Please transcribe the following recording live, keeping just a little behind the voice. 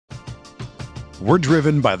We're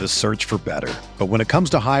driven by the search for better. But when it comes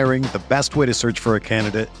to hiring, the best way to search for a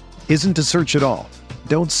candidate isn't to search at all.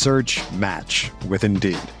 Don't search, match with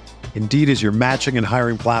Indeed. Indeed is your matching and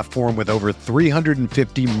hiring platform with over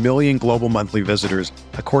 350 million global monthly visitors,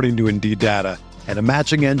 according to Indeed data, and a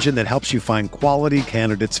matching engine that helps you find quality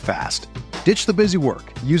candidates fast. Ditch the busy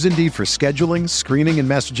work. Use Indeed for scheduling, screening, and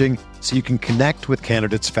messaging so you can connect with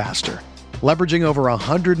candidates faster. Leveraging over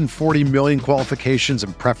 140 million qualifications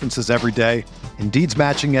and preferences every day, Indeed's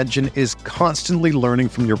matching engine is constantly learning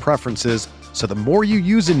from your preferences, so the more you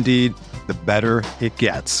use Indeed, the better it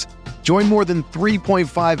gets. Join more than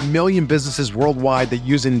 3.5 million businesses worldwide that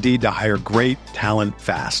use Indeed to hire great talent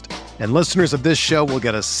fast. And listeners of this show will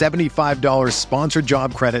get a $75 sponsored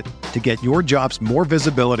job credit to get your jobs more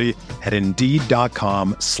visibility at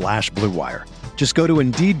Indeed.com/Blue Wire. Just go to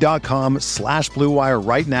Indeed.com/Blue Wire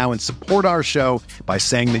right now and support our show by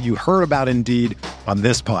saying that you heard about Indeed on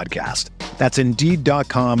this podcast. That's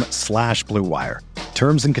Indeed.com/Blue Wire.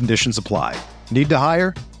 Terms and conditions apply. Need to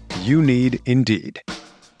hire? You need Indeed.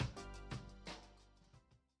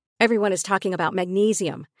 Everyone is talking about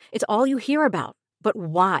magnesium. It's all you hear about. But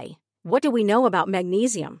why? What do we know about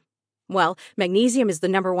magnesium? Well, magnesium is the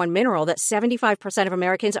number one mineral that 75% of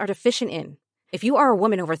Americans are deficient in. If you are a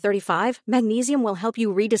woman over 35, magnesium will help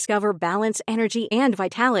you rediscover balance, energy, and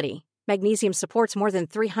vitality. Magnesium supports more than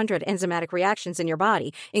 300 enzymatic reactions in your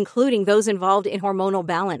body, including those involved in hormonal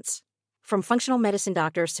balance. From functional medicine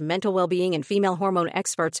doctors to mental well-being and female hormone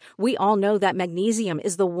experts, we all know that magnesium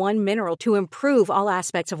is the one mineral to improve all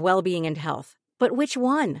aspects of well-being and health. But which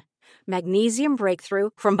one? Magnesium Breakthrough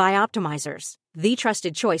from Bioptimizers, the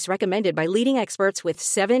trusted choice recommended by leading experts with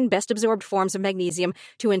 7 best-absorbed forms of magnesium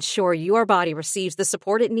to ensure your body receives the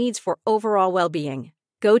support it needs for overall well-being.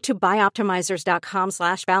 Go to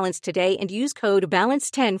bioptimizers.com/balance today and use code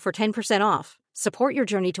BALANCE10 for 10% off. Support your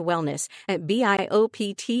journey to wellness at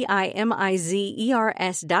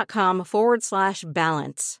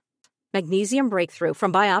bioptimizers.com/balance. Magnesium Breakthrough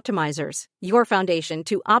from Bioptimizers, your foundation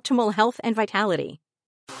to optimal health and vitality.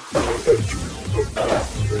 Now entering the Pat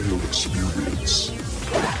Mayo Experience.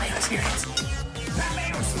 Pat Mayo Experience. Pat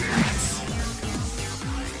Mayo Experience.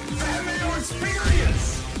 Pat Mayo Experience.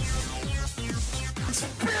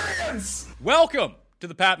 Experience. Welcome to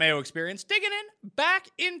the Pat Mayo Experience, digging in back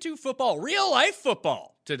into football, real life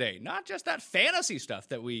football today. Not just that fantasy stuff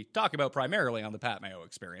that we talk about primarily on the Pat Mayo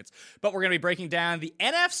Experience, but we're going to be breaking down the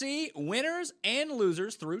NFC winners and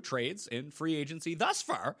losers through trades in free agency thus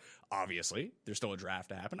far. Obviously, there's still a draft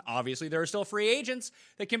to happen. Obviously, there are still free agents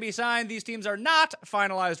that can be signed. These teams are not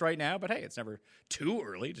finalized right now, but hey, it's never too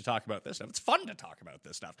early to talk about this stuff. It's fun to talk about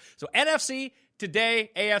this stuff. So NFC today,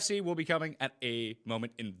 AFC will be coming at a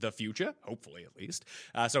moment in the future, hopefully at least.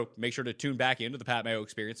 So make sure to tune back into the Pat Mayo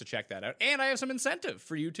Experience to check that out. And I have some incentive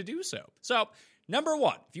for you to do so. So number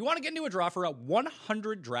one, if you want to get into a draw for a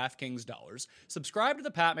 100 DraftKings dollars, subscribe to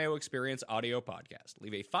the Pat Mayo Experience audio podcast.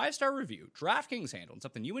 Leave a 5-star review, DraftKings handle, and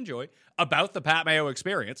something you enjoy about the Pat Mayo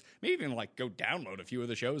Experience. Maybe even go download a few of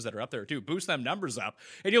the shows that are up there too. Boost them numbers up,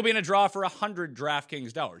 and you'll be in a draw for 100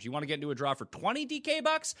 DraftKings dollars. You want to get into a draw for 20 DK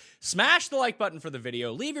bucks? Smash the like button for the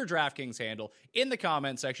video. Leave your DraftKings handle in the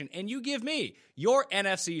comment section, and you give me your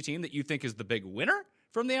NFC team that you think is the big winner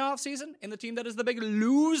from the offseason and the team that is the big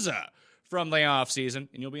loser from the offseason,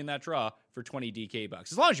 and you'll be in that draw for 20 DK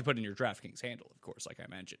bucks. As long as you put in your DraftKings handle, of course, like I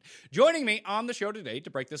mentioned. Joining me on the show today to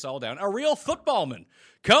break this all down, a real footballman,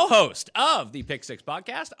 co-host of the Pick Six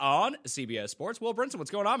podcast on CBS Sports, Will Brinson.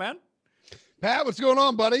 What's going on, man? Pat, what's going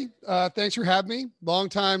on, buddy? Thanks for having me.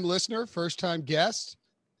 Long-time listener, first-time guest.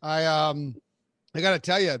 I got to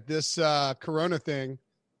tell you, this Corona thing,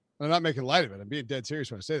 I'm not making light of it. I'm being dead serious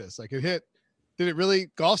when I say this. Did it really,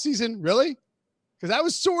 golf season, really? Because I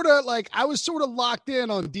was sort of locked in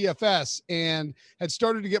on DFS and had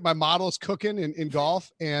started to get my models cooking in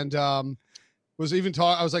golf, and was even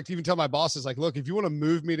I was even tell my bosses, look, if you want to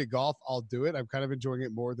move me to golf, I'll do it. I'm kind of enjoying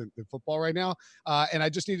it more than football right now, and I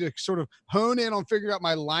just need to sort of hone in on figuring out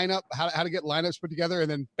my lineup, how to get lineups put together, and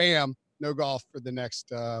then bam, no golf for the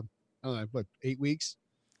next I don't know, 8 weeks.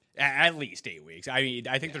 At least 8 weeks. I mean,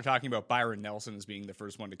 I think they're talking about Byron Nelson as being the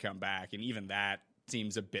first one to come back, and even that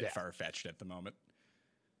seems a bit far-fetched at the moment.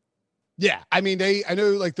 Yeah, I mean, I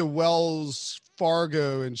know the Wells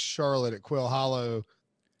Fargo in Charlotte at Quail Hollow.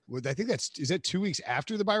 I think is that 2 weeks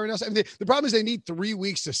after the Byron Nelson? I mean, the problem is they need 3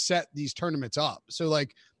 weeks to set these tournaments up. So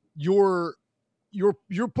you're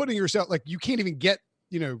putting yourself you can't even get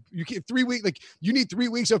you can't 3 weeks you need 3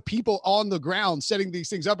 weeks of people on the ground setting these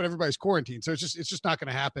things up, and everybody's quarantined. So it's just not going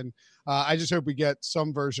to happen. I just hope we get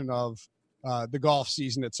some version of the golf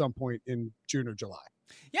season at some point in June or July.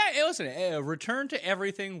 Yeah, hey, listen, a return to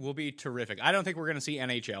everything will be terrific. I don't think we're going to see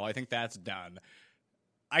NHL. I think that's done.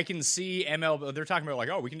 I can see MLB. They're talking about like,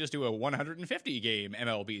 oh, we can just do a 150 game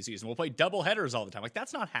MLB season. We'll play double headers all the time. Like,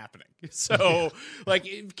 that's not happening. So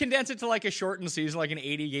like condense it to like a shortened season, like an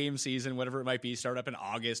 80 game season, whatever it might be, start up in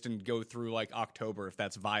August and go through like October if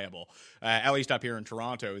that's viable. At least up here in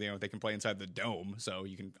Toronto, they can play inside the dome. So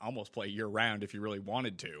you can almost play year round if you really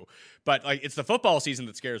wanted to. But like, it's the football season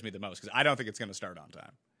that scares me the most because I don't think it's going to start on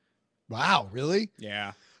time. Wow. Really?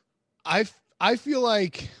 Yeah. I feel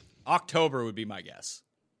like October would be my guess.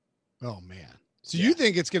 Oh man. So you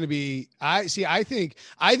think it's going to be, I think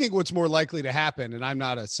what's more likely to happen, and I'm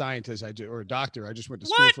not a scientist or a doctor. I just went to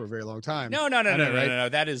school for a very long time. No.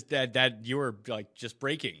 That is that you were like just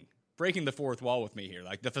breaking the fourth wall with me here.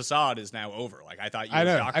 Like the facade is now over. Like I thought you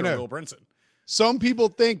were Dr. Will Brinson. Some people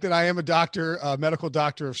think that I am a doctor, a medical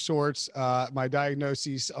doctor of sorts. My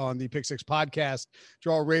diagnoses on the Pick Six podcast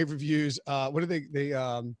draw rave reviews.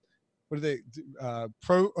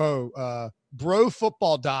 Bro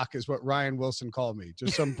football doc is what Ryan Wilson called me.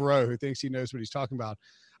 Just some bro who thinks he knows what he's talking about.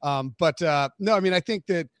 No, I mean, I think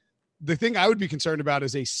that the thing I would be concerned about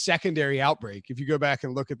is a secondary outbreak. If you go back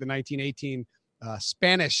and look at the 1918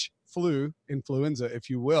 Spanish influenza, if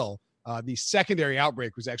you will, the secondary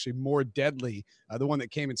outbreak was actually more deadly. The one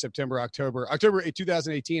that came in October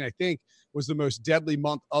 2018, I think, was the most deadly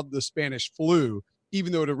month of the Spanish flu,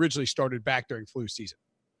 even though it originally started back during flu season.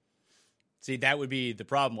 See, that would be the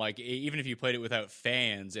problem. Like, even if you played it without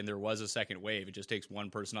fans and there was a second wave, it just takes one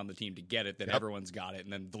person on the team to get it, then everyone's got it,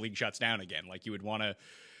 and then the league shuts down again. Like, you would want to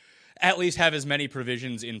at least have as many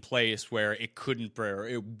provisions in place where it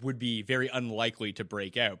would be very unlikely to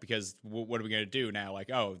break out, because what are we going to do now? Like,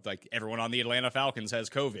 oh, like everyone on the Atlanta Falcons has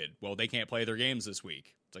COVID. Well, they can't play their games this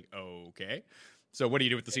week. It's like, okay. So what do you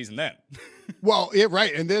do with the season then? Well, yeah,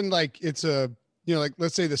 right. And then like, it's like,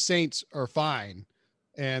 let's say the Saints are fine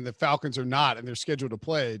and the Falcons are not, and they're scheduled to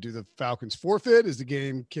play. Do the Falcons forfeit? Is the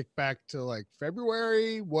game kicked back to like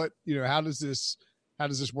February? What, how does this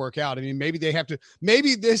work out? I mean, maybe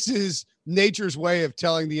this is nature's way of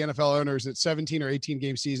telling the NFL owners that 17 or 18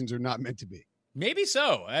 game seasons are not meant to be. Maybe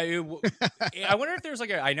so. I wonder if there's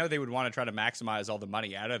I know they would want to try to maximize all the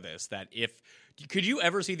money out of this. Could you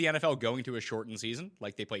ever see the NFL going to a shortened season?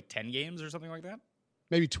 Like they play 10 games or something like that?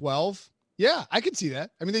 Maybe 12. Yeah, I could see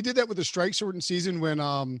that. I mean, they did that with the strike shortened season when,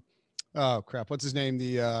 oh crap, what's his name?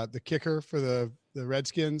 The kicker for the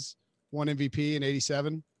Redskins won MVP in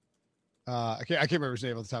 87. I can't remember his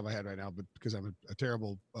name off the top of my head right now, but because I'm a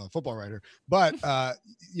terrible football writer. But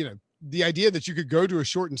the idea that you could go to a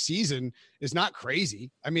shortened season is not crazy.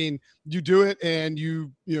 I mean, you do it and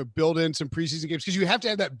you build in some preseason games, because you have to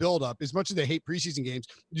have that build up. As much as they hate preseason games,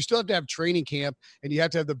 you still have to have training camp, and you have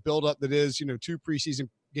to have the build up that is 2 preseason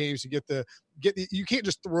games to get you can't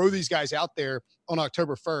just throw these guys out there on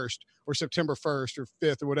October 1st or September 1st or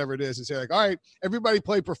 5th or whatever it is and say like, all right, everybody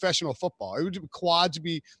play professional football. It would quads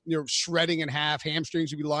be shredding in half,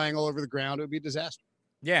 hamstrings would be lying all over the ground. It would be a disaster.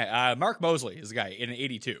 Yeah. Mark Mosley is the guy in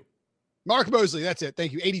 82. Mark Mosley. That's it.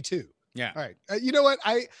 Thank you. 82. Yeah. All right. You know what?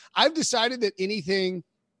 I've decided that anything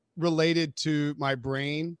related to my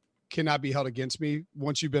brain cannot be held against me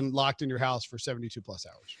once you've been locked in your house for 72 plus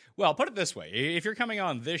hours. Well, put it this way. If you're coming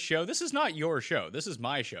on this show, this is not your show. This is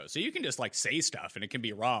my show. So you can just say stuff and it can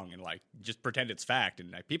be wrong and just pretend it's fact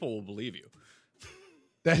and people will believe you.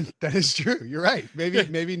 That is true. You're right.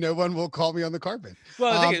 Maybe no one will call me on the carpet.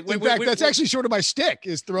 Well, in fact, that's actually sort of my shtick,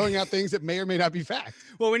 is throwing out things that may or may not be fact.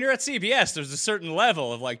 Well, when you're at CBS, there's a certain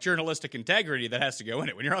level of journalistic integrity that has to go in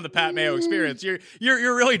it. When you're on the Pat Mayo Experience, you're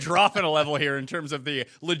really dropping a level here in terms of the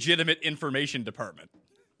legitimate information department.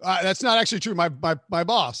 That's not actually true. My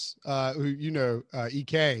boss, who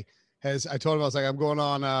EK, I told him, I was like, I'm going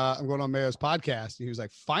on Mayo's podcast. And he was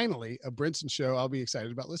like, finally, a Brinson show I'll be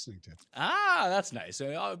excited about listening to. Ah, that's nice.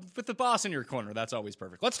 With the boss in your corner, that's always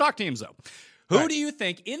perfect. Let's talk teams, though. Who do you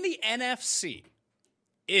think in the NFC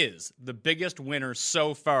is the biggest winner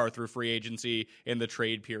so far through free agency in the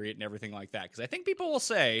trade period and everything like that? Because I think people will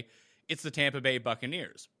say it's the Tampa Bay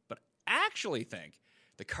Buccaneers, but I actually think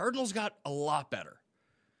the Cardinals got a lot better.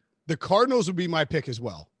 The Cardinals would be my pick as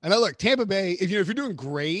well. And look, Tampa Bay, if you're doing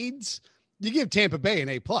grades, you give Tampa Bay an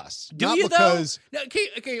A+. Do you, because though? No,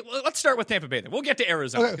 okay, let's start with Tampa Bay then. We'll get to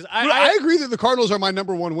Arizona. Okay. I agree that the Cardinals are my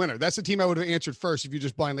number one winner. That's the team I would have answered first if you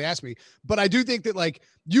just blindly asked me. But I do think that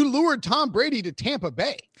you lured Tom Brady to Tampa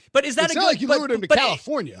Bay. But is that you lured him to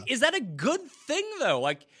California? Is that a good thing though?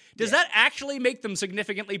 Does that actually make them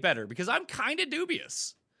significantly better? Because I'm kind of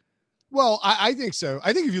dubious. Well, I think so.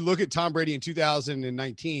 I think if you look at Tom Brady in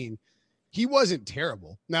 2019, he wasn't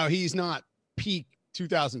terrible. Now, he's not peak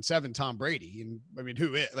 2007 Tom Brady. And I mean,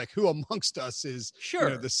 who amongst us is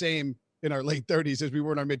Sure. the same in our late 30s as we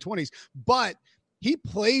were in our mid 20s, but he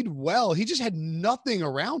played well. He just had nothing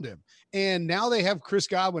around him. And now they have Chris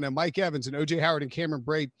Godwin and Mike Evans and OJ Howard and Cameron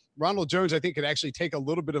Brate. Ronald Jones, I think, could actually take a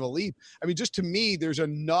little bit of a leap. I mean, just to me, there's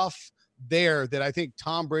enough there that I think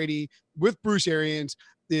Tom Brady with Bruce Arians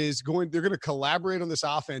they're going to collaborate on this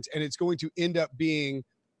offense, and it's going to end up being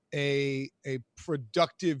a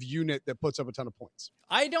productive unit that puts up a ton of points.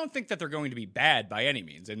 I don't think that they're going to be bad by any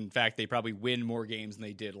means. In fact, they probably win more games than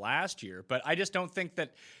they did last year. But I just don't think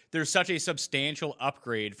that there's such a substantial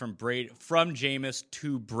upgrade from Jameis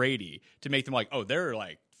to Brady to make them like, oh, they're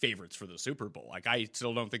like favorites for the Super Bowl. Like, I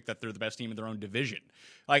still don't think that they're the best team in their own division.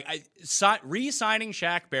 Like, re-signing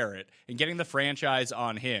Shaq Barrett and getting the franchise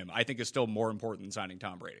on him, I think is still more important than signing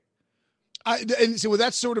Tom Brady. And so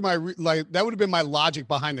that's sort of that would have been my logic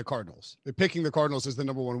behind the Cardinals. Picking the Cardinals as the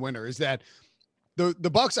number one winner is that the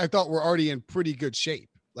Bucks I thought were already in pretty good shape.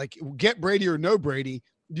 Like, get Brady or no Brady,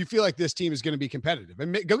 do you feel like this team is going to be competitive?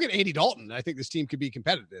 And go get Andy Dalton. I think this team could be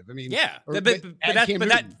competitive. I mean, yeah, but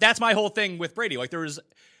that's my whole thing with Brady. Like, there was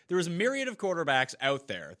a myriad of quarterbacks out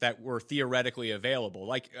there that were theoretically available.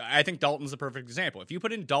 Like, I think Dalton's the perfect example. If you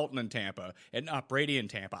put in Dalton in Tampa and not Brady in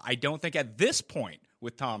Tampa, I don't think at this point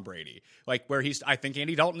with Tom Brady, like I think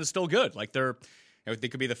Andy Dalton is still good. Like, they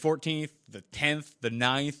could be the 14th, the 10th, the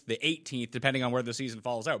 9th, the 18th, depending on where the season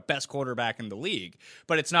falls out. Best quarterback in the league.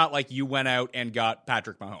 But it's not like you went out and got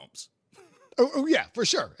Patrick Mahomes. Oh yeah, for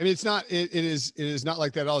sure. I mean, it's not. It is not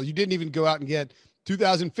like that at all. You didn't even go out and get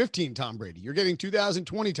 2015 Tom Brady. You're getting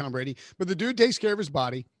 2020 Tom Brady. But the dude takes care of his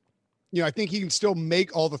body. I think he can still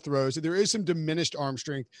make all the throws. There is some diminished arm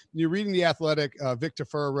strength. You're reading The Athletic. Vic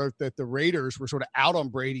Tafur wrote that the Raiders were sort of out on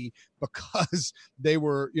Brady because they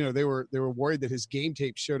were worried that his game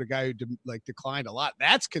tape showed a guy who declined a lot.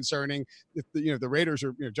 That's concerning. If the Raiders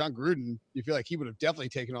are, John Gruden, you feel like he would have definitely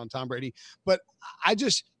taken on Tom Brady. But I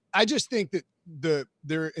just think that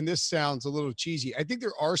and this sounds a little cheesy, I think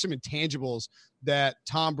there are some intangibles that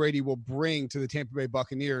Tom Brady will bring to the Tampa Bay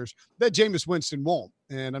Buccaneers that Jameis Winston won't.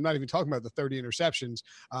 And I'm not even talking about the 30 interceptions.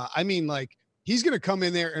 I mean, like, he's going to come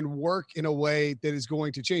in there and work in a way that is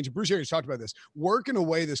going to change. Bruce Arians talked about this. Work in a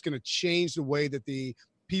way that's going to change the way that the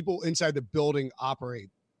people inside the building operate.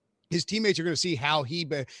 His teammates are going to see how he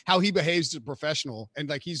behaves as a professional. And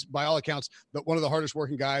like, he's, by all accounts, one of the hardest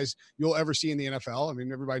working guys you'll ever see in the NFL. I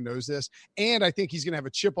mean, everybody knows this. And I think he's going to have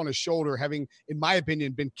a chip on his shoulder, having, in my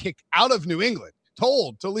opinion, been kicked out of New England,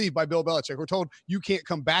 told to leave by Bill Belichick, or told you can't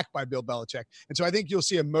come back by Bill Belichick. And so I think you'll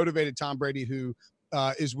see a motivated Tom Brady who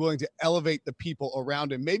is willing to elevate the people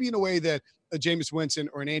around him, maybe in a way that a Jameis Winston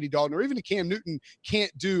or an Andy Dalton or even a Cam Newton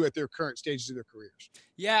can't do at their current stages of their careers.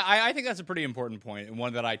 Yeah, I think that's a pretty important point, and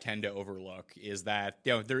one that I tend to overlook is that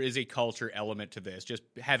there is a culture element to this. Just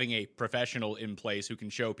having a professional in place who can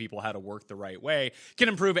show people how to work the right way can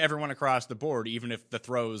improve everyone across the board, even if the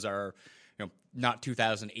throws are not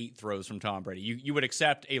 2008 throws from Tom Brady. You would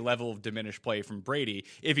accept a level of diminished play from Brady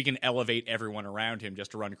if he can elevate everyone around him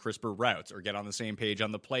just to run crisper routes or get on the same page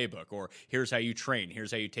on the playbook, or here's how you train,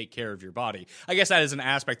 here's how you take care of your body. I guess that is an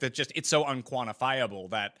aspect that it's so unquantifiable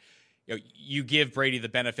that you give Brady the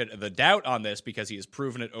benefit of the doubt on this because he has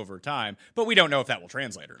proven it over time, but we don't know if that will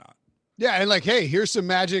translate or not. Yeah, and like, hey, here's some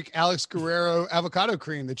magic Alex Guerrero avocado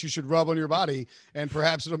cream that you should rub on your body, and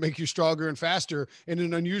perhaps it'll make you stronger and faster in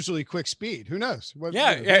an unusually quick speed. Who knows?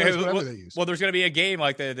 Whatever they use. Well, there's going to be a game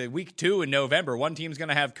like the week 2 in November. One team's going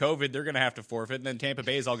to have COVID. They're going to have to forfeit, and then Tampa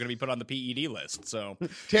Bay is all going to be put on the PED list. So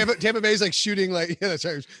Tampa Bay's like shooting that's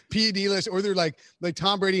right, PED list, or they're like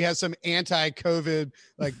Tom Brady has some anti-COVID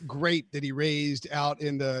grape that he raised out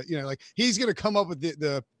in the he's going to come up with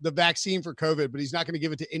the vaccine for COVID, but he's not going to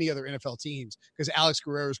give it to any other NFL teams because Alex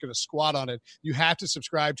Guerrero is going to squat on it. You have to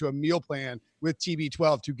subscribe to a meal plan with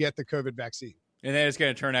TB12 to get the COVID vaccine. And then it's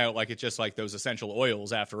going to turn out like it's just like those essential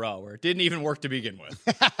oils after all, where it didn't even work to begin with.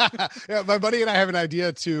 Yeah, my buddy and I have an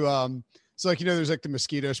idea to there's like the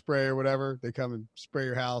mosquito spray or whatever. They come and spray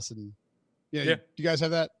your house, and do you guys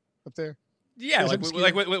have that up there? Yeah,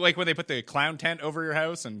 like when they put the clown tent over your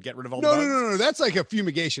house and get rid of all the bugs? No. That's like a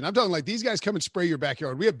fumigation. I'm talking like these guys come and spray your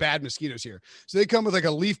backyard. We have bad mosquitoes here. So they come with like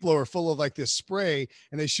a leaf blower full of like this spray,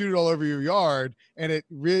 and they shoot it all over your yard. And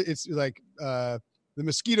it's like the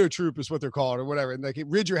mosquito troop is what they're called or whatever. And like it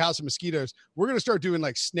rids your house of mosquitoes. We're going to start doing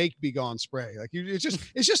like snake be gone spray. Like it's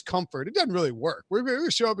just comfort. It doesn't really work. We're going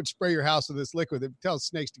to show up and spray your house with this liquid that tells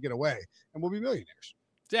snakes to get away, and we'll be millionaires.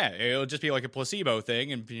 Yeah, it'll just be like a placebo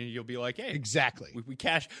thing, and you'll be like, "Hey, exactly.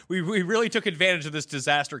 We really took advantage of this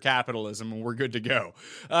disaster capitalism, and we're good to go."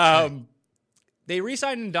 They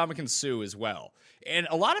re-signed Ndamukong Suh as well, And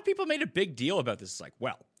a lot of people made a big deal about this. It's like,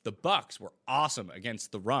 well, the Bucs were awesome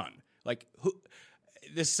against the run. Like, who?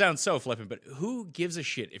 This sounds so flippant, but who gives a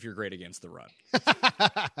shit if you're great against the run?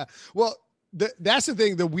 Well, that's the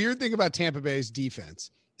thing. The weird thing about Tampa Bay's defense,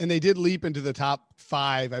 and they did leap into the top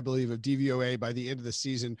 5, I believe, of DVOA by the end of the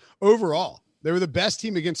season. Overall, they were the best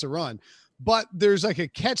team against the run. But there's like a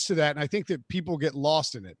catch to that, and I think that people get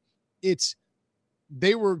lost in it.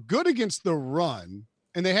 They were good against the run,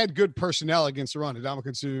 and they had good personnel against the run.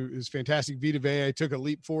 Ndamukong Suh is fantastic. Vita Vea took a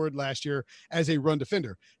leap forward last year as a run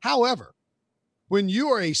defender. However, when you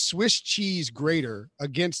are a Swiss cheese grater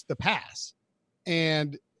against the pass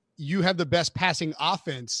and you have the best passing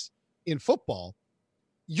offense in football,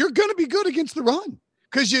 you're going to be good against the run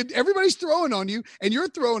because everybody's throwing on you and you're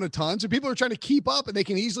throwing a ton. So people are trying to keep up and they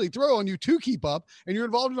can easily throw on you to keep up. And you're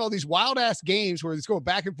involved in all these wild ass games where it's going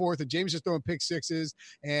back and forth and James is throwing pick sixes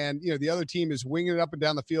and, the other team is winging it up and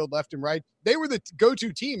down the field, left and right. They were the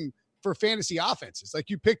go-to team for fantasy offenses. Like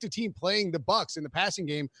you picked a team playing the Bucs in the passing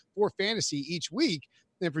game for fantasy each week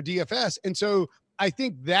and for DFS. And so I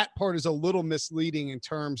think that part is a little misleading in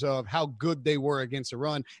terms of how good they were against the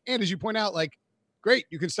run. And as you point out, like, great,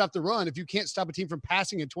 you can stop the run. If you can't stop a team from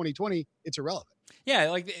passing in 2020, it's irrelevant. Yeah,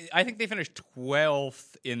 like I think they finished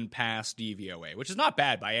 12th in pass DVOA, which is not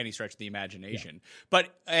bad by any stretch of the imagination. Yeah. But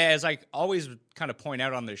as I always kind of point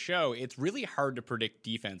out on the show, it's really hard to predict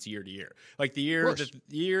defense year to year. Like the year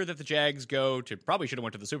that the Jags probably should have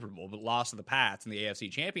went to the Super Bowl, but lost to the Pats in the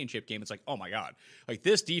AFC Championship game. It's like, oh my God, like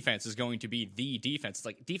this defense is going to be the defense. It's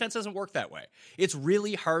like defense doesn't work that way. It's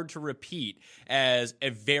really hard to repeat as a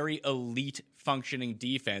very elite functioning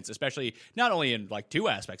defense, especially not only in like 2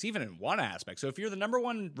 aspects, even in 1 aspect. So if you're the number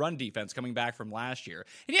 1 run defense coming back from last year,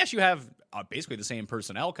 and yes, you have basically the same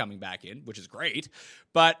personnel coming back in, which is great,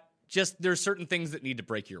 but just there's certain things that need to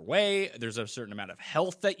break your way. There's a certain amount of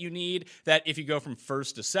health that you need that if you go from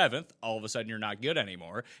 1st to 7th, all of a sudden you're not good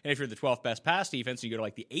anymore. And if you're the 12th best pass defense and you go to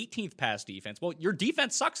like the 18th pass defense, well, your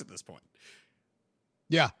defense sucks at this point.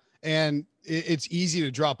 Yeah. And it's easy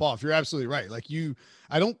to drop off. You're absolutely right. Like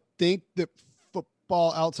I don't think that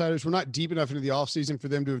Football Outsiders, we're not deep enough into the offseason for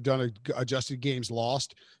them to have done adjusted games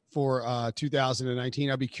lost for 2019.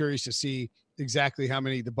 I'll be curious to see exactly how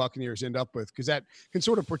many the Buccaneers end up with, because that can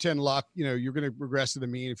sort of pretend luck. You're going to regress to the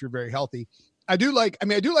mean if you're very healthy. I do like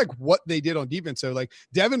what they did on defense. So like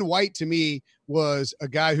Devin White to me was a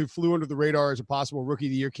guy who flew under the radar as a possible rookie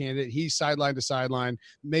of the year candidate. He's sideline to sideline,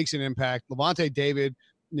 makes an impact. Levante David,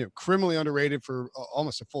 criminally underrated for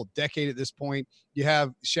almost a full decade at this point. You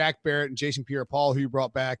have Shaq Barrett and Jason Pierre-Paul, who you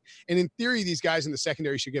brought back. And in theory, these guys in the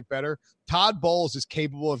secondary should get better. Todd Bowles is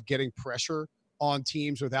capable of getting pressure on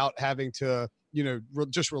teams without having to,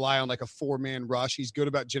 just rely on like a 4-man rush. He's good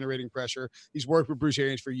about generating pressure. He's worked with Bruce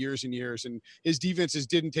Arians for years and years, and his defenses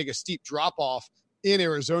didn't take a steep drop off in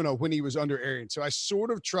Arizona when he was under Arians. So I sort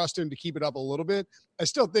of trust him to keep it up a little bit. I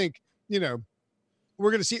still think, we're also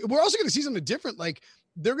going to see something different. Like,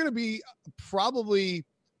 they're going to be probably,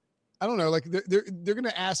 I don't know, like they're going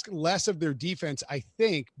to ask less of their defense, I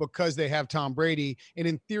think, because they have Tom Brady, and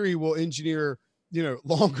in theory will engineer,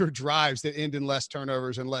 longer drives that end in less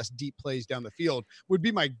turnovers and less deep plays down the field, would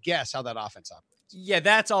be my guess how that offense operates. Yeah,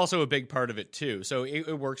 that's also a big part of it too. So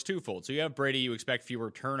it works twofold. So you have Brady, you expect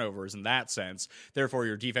fewer turnovers in that sense. Therefore,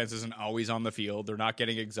 your defense isn't always on the field. They're not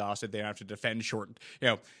getting exhausted. They don't have to defend short,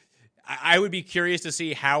 I would be curious to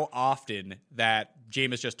see how often that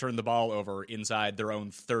Jameis just turned the ball over inside their own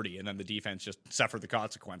 30 and then the defense just suffered the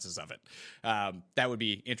consequences of it. That would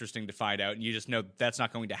be interesting to find out. And you just know that's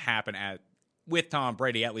not going to happen with Tom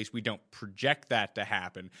Brady. At least we don't project that to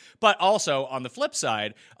happen. But also on the flip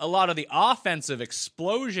side, a lot of the offensive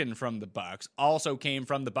explosion from the Bucs also came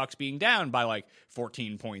from the Bucs being down by like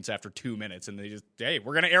 14 points after 2 minutes. And they just, hey,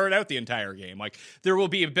 we're going to air it out the entire game. Like there will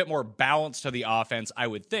be a bit more balance to the offense, I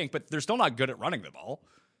would think, but they're still not good at running the ball.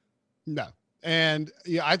 No. And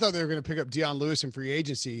yeah, I thought they were going to pick up Deion Lewis in free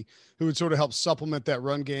agency, who would sort of help supplement that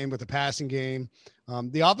run game with the passing game.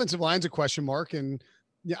 The offensive line's a question mark, and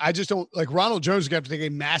yeah, I just don't like Ronald Jones is going to have to take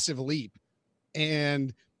a massive leap,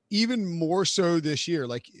 and even more so this year.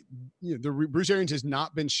 Like, Bruce Arians has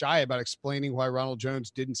not been shy about explaining why Ronald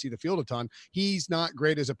Jones didn't see the field a ton. He's not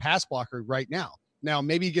great as a pass blocker right now. Now,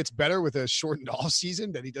 maybe he gets better with a shortened off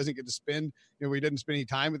season that he doesn't get to spend, he doesn't spend any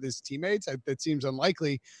time with his teammates. That seems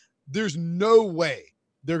unlikely. There's no way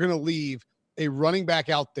they're going to leave a running back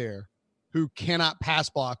out there who cannot pass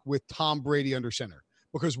block with Tom Brady under center,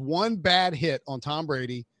 because one bad hit on Tom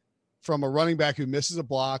Brady from a running back who misses a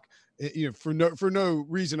block, for no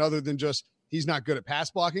reason other than just he's not good at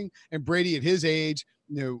pass blocking. And Brady at his age,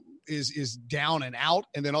 is down and out,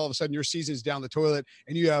 and then all of a sudden your season's down the toilet,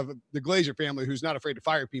 and you have the Glazer family, who's not afraid to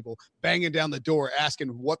fire people, banging down the door asking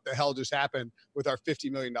what the hell just happened with our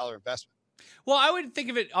 $50 million investment. Well, I would think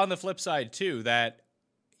of it on the flip side too, that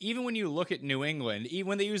even when you look at New England, even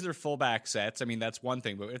when they use their fullback sets, I mean, that's one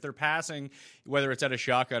thing. But if they're passing, whether it's at a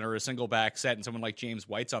shotgun or a single back set, and someone like James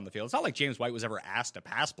White's on the field, it's not like James White was ever asked to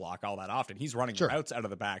pass block all that often. He's running routes out of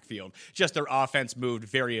the backfield. Just their offense moved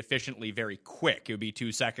very efficiently, very quick. It would be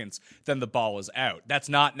 2 seconds, then the ball is out. That's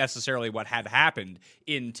not necessarily what had happened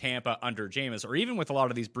in Tampa under Jameis, or even with a lot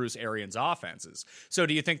of these Bruce Arians offenses. So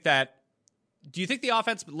do you think the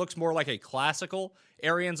offense looks more like a classical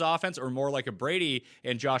Arians offense, or more like a Brady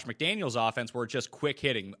and Josh McDaniels offense, where it's just quick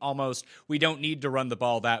hitting? Almost, we don't need to run the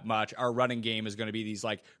ball that much. Our running game is going to be these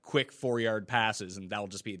like quick 4-yard passes, and that'll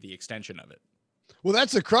just be the extension of it. Well,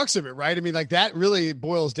 that's the crux of it, right? I mean, like, that really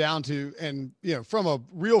boils down to, and, you know, from a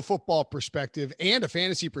real football perspective and a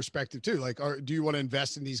fantasy perspective too, like, do you want to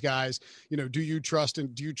invest in these guys? You know, do you trust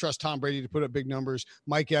Tom Brady to put up big numbers,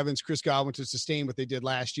 Mike Evans, Chris Godwin to sustain what they did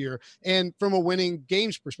last year? And from a winning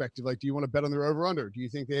games perspective, like, do you want to bet on their over under? Do you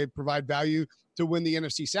think they provide value to win the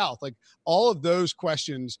NFC South? Like, all of those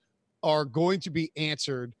questions are going to be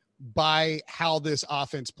answered by how this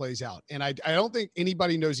offense plays out. And I don't think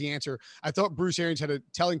anybody knows the answer. I thought Bruce Arians had a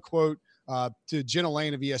telling quote to Jenna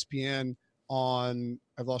Lane of ESPN on,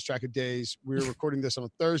 I've lost track of days. We were recording this on a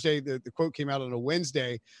Thursday. The quote came out on a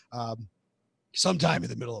Wednesday, sometime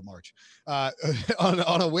in the middle of March,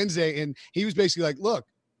 on a Wednesday. And he was basically like, look,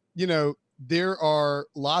 you know, there are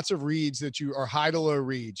lots of reads that you are high to low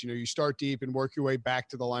reads. You know, you start deep and work your way back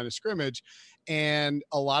to the line of scrimmage. And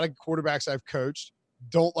a lot of quarterbacks I've coached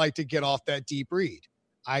don't like to get off that deep read.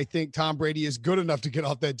 I think Tom Brady is good enough to get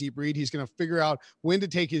off that deep read. He's going to figure out when to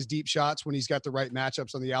take his deep shots when he's got the right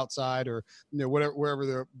matchups on the outside, or, you know,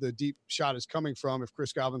 wherever the deep shot is coming from, if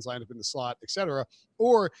Chris Godwin's lined up in the slot, et cetera.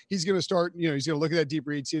 Or he's going to start, you know, he's going to look at that deep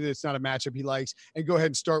read, see that it's not a matchup he likes, and go ahead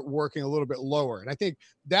and start working a little bit lower. And I think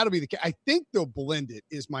that'll be the case. I think they'll blend it,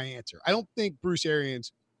 is my answer. I don't think Bruce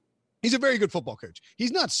Arians, he's a very good football coach.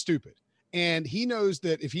 He's not stupid. And he knows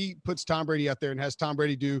that if he puts Tom Brady out there and has Tom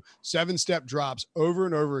Brady do 7-step drops over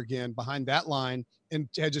and over again behind that line, and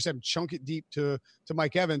just have him chunk it deep to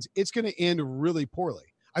Mike Evans, it's going to end really poorly.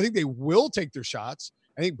 I think they will take their shots.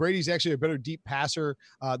 I think Brady's actually a better deep passer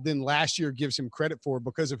than last year gives him credit for,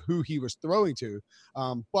 because of who he was throwing to.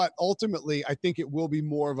 But ultimately, I think it will be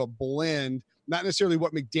more of a blend, not necessarily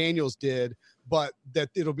what McDaniels did, but that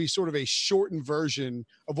it'll be sort of a shortened version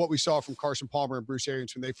of what we saw from Carson Palmer and Bruce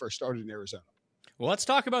Arians when they first started in Arizona. Well, let's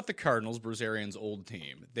talk about the Cardinals, Bruce Arians' old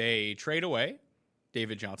team. They trade away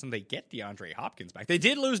David Johnson. They get DeAndre Hopkins back. They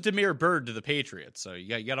did lose Damiere Byrd to the Patriots, so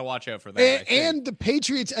you got to watch out for that. And the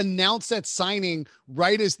Patriots announced that signing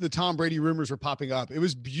right as the Tom Brady rumors were popping up. It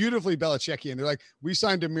was beautifully Belichickian. They're like, we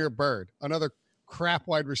signed Damiere Byrd, another crap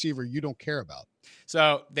wide receiver you don't care about.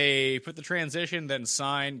 So they put the transition, then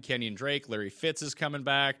signed Kenyon Drake. Larry Fitz is coming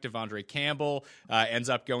back. Devondre Campbell ends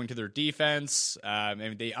up going to their defense.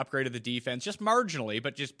 And they upgraded the defense just marginally,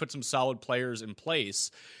 but just put some solid players in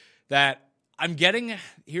place that I'm getting.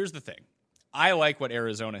 Here's the thing. I like what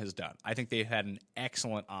Arizona has done. I think they've had an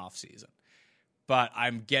excellent offseason. But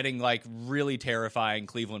I'm getting like really terrifying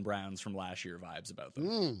Cleveland Browns from last year vibes about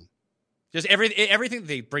them. Just everything.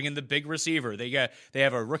 They bring in the big receiver. They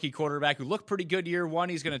have a rookie quarterback who looked pretty good year one.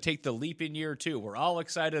 He's going to take the leap in year two. We're all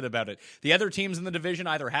excited about it. The other teams in the division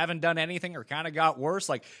either haven't done anything or kind of got worse.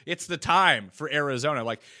 Like, it's the time for Arizona.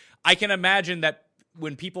 Like, I can imagine that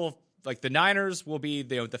when people, like, the Niners will be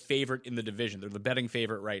the favorite in the division. They're the betting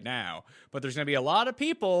favorite right now. But there's going to be a lot of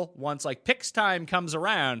people, once like picks time comes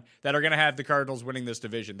around, that are going to have the Cardinals winning this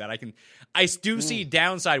division. That I do see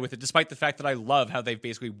downside with it, despite the fact that I love how they've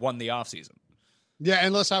basically won the offseason. Yeah,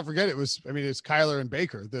 and let's not forget it's Kyler and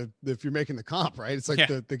Baker. If you're making the comp, right? It's like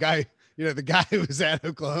the guy, the guy who was at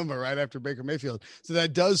Oklahoma right after Baker Mayfield. So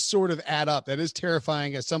that does sort of add up. That is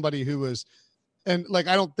terrifying as somebody who was. And like,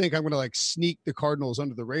 I don't think I'm going to like sneak the Cardinals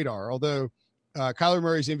under the radar, although Kyler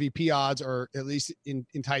Murray's MVP odds are at least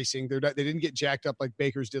enticing. They didn't get jacked up like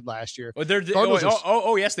Baker's did last year.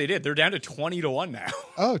 Well, yes, they did. They're down to 20-1 now.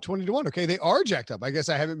 Oh, 20-1. Okay. They are jacked up. I guess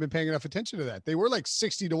I haven't been paying enough attention to that. They were like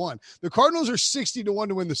 60-1. The Cardinals are 60-1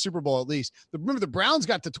 to win the Super Bowl, at least. Remember, the Browns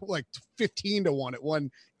got to like 15-1 at one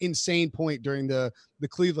insane point during the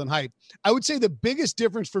Cleveland hype. I would say the biggest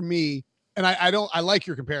difference for me, and I like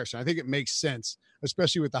your comparison. I think it makes sense,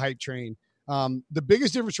 especially with the hype train. The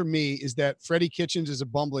biggest difference for me is that Freddie Kitchens is a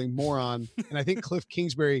bumbling moron. And I think Cliff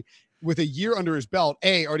Kingsbury, with a year under his belt,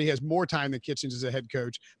 A, already has more time than Kitchens as a head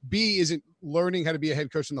coach. B, isn't learning how to be a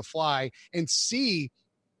head coach on the fly. And C,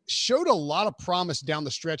 showed a lot of promise down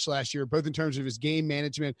the stretch last year, both in terms of his game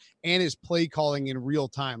management and his play calling in real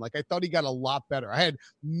time. Like, I thought he got a lot better. I had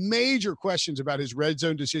major questions about his red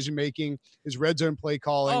zone decision-making, his red zone play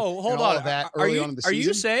calling. Oh, hold on. Of that early on in the season. Are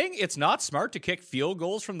you saying it's not smart to kick field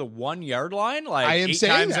goals from the 1 yard line like I am 8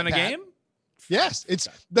 saying times that, in a Pat. game? Yes. It's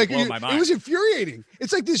like, Blow my mind. it was infuriating.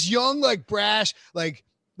 It's like this young, like brash, like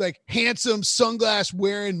handsome sunglass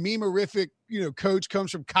wearing memorific, coach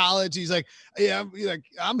comes from college. He's like, yeah,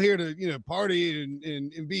 I'm here to, party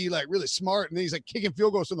and be like really smart. And then he's like kicking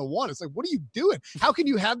field goals from the 1. It's like, what are you doing? How can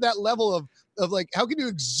you have that level of like, how can you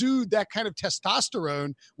exude that kind of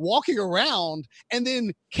testosterone walking around and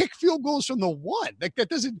then kick field goals from the 1? Like that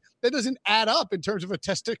doesn't add up in terms of a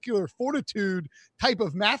testicular fortitude type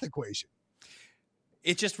of math equation.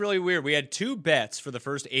 It's just really weird. We had 2 bets for the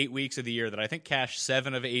first 8 weeks of the year that I think cashed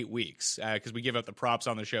 7 of 8 weeks because we give out the props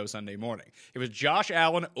on the show Sunday morning. It was Josh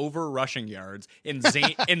Allen over rushing yards and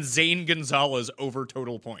Zane Gonzalez over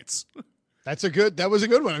total points. That was a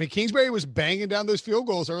good one. I mean, Kingsbury was banging down those field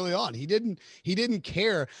goals early on. He didn't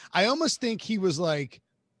care. I almost think he was like,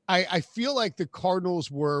 I feel like the Cardinals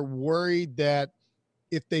were worried that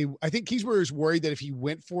I think Kingsbury was worried that if he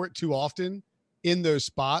went for it too often in those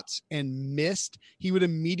spots and missed, he would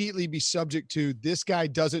immediately be subject to this guy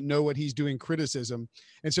doesn't know what he's doing criticism.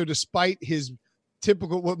 And so despite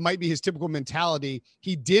what might be his typical mentality,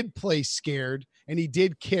 he did play scared and he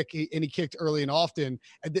did kick, and he kicked early and often.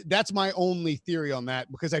 And that's my only theory on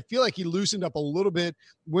that, because I feel like he loosened up a little bit,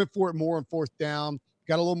 went for it more on 4th down,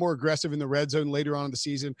 got a little more aggressive in the red zone later on in the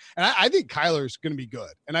season. And I think Kyler's going to be good.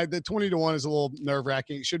 And the 20-1 is a little nerve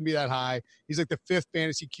wracking. It shouldn't be that high. He's like the 5th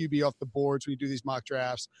fantasy QB off the boards when you do these mock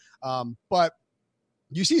drafts. But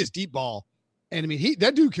you see his deep ball, and I mean,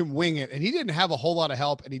 that dude can wing it, and he didn't have a whole lot of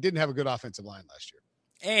help, and he didn't have a good offensive line last year.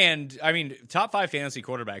 And I mean, top 5 fantasy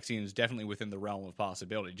quarterback seems definitely within the realm of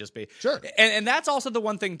possibility. Sure. And that's also the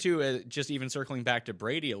one thing too, just even circling back to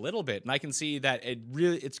Brady a little bit. And I can see that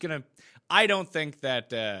I don't think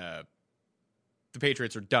that the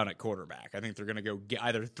Patriots are done at quarterback. I think they're going to go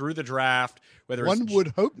either through the draft, one would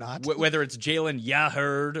hope not, whether it's Jalen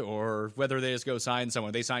Yaherd or whether they just go sign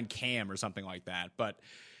someone. They signed Cam or something like that. But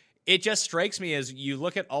it just strikes me as you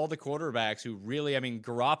look at all the quarterbacks who really, I mean,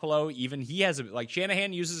 Garoppolo, even he has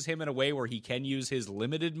Shanahan uses him in a way where he can use his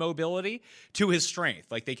limited mobility to his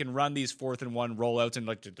strength. Like they can run these 4th and 1 rollouts and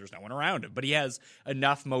like there's no one around him, but he has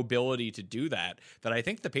enough mobility to do that I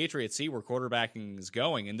think the Patriots see where quarterbacking is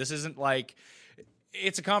going. And this isn't like,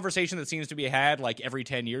 it's a conversation that seems to be had like every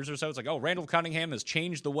 10 years or so. It's like, oh, Randall Cunningham has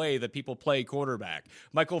changed the way that people play quarterback.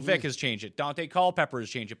 Michael Vick has changed it. Dante Culpepper has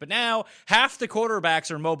changed it. But now half the quarterbacks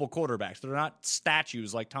are mobile quarterbacks. They're not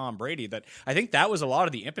statues like Tom Brady. That I think that was a lot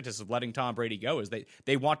of the impetus of letting Tom Brady go, is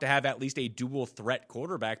they want to have at least a dual threat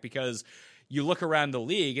quarterback, because you look around the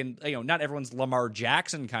league and, not everyone's Lamar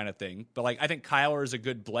Jackson kind of thing, but like, I think Kyler is a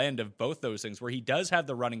good blend of both those things where he does have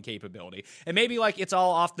the running capability. And maybe like it's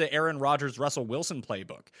all off the Aaron Rodgers, Russell Wilson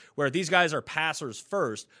playbook, where these guys are passers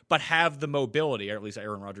first, but have the mobility, or at least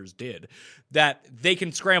Aaron Rodgers did, that they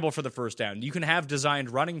can scramble for the first down. You can have designed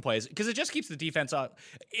running plays because it just keeps the defense up.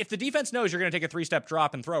 If the defense knows you're going to take a 3-step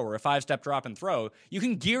drop and throw or a 5-step drop and throw, you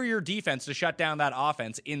can gear your defense to shut down that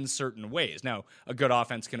offense in certain ways. Now, a good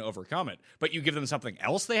offense can overcome it, but you give them something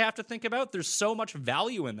else they have to think about. There's so much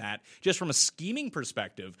value in that, just from a scheming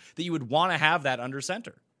perspective, that you would want to have that under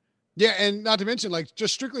center. Yeah, and not to mention, like,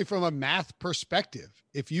 just strictly from a math perspective,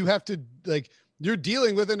 if you have to, like, you're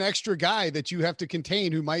dealing with an extra guy that you have to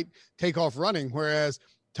contain who might take off running, whereas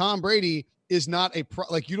Tom Brady is not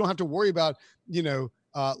you don't have to worry about,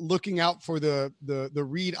 looking out for the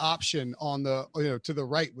read option on the, to the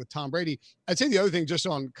right with Tom Brady. I'd say the other thing just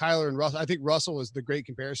on Kyler and Russell, I think Russell is the great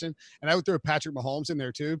comparison. And I would throw Patrick Mahomes in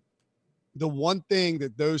there too. The one thing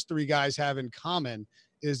that those 3 guys have in common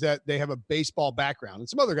is that they have a baseball background, and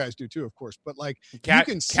some other guys do too, of course, but like you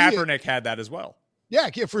can see Kaepernick had that as well. Yeah,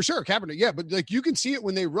 for sure. Kaepernick. Yeah. But like, you can see it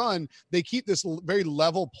when they run, they keep this very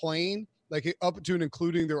level plane, like up to and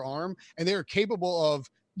including their arm, and they are capable of,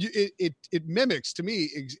 it mimics to me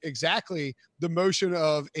exactly the motion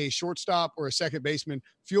of a shortstop or a second baseman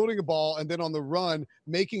fielding a ball and then on the run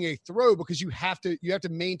making a throw, because you have to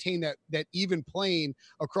maintain that even plane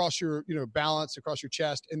across your balance across your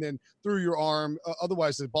chest and then through your arm,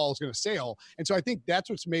 otherwise the ball is going to sail. And so I think that's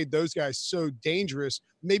what's made those guys so dangerous,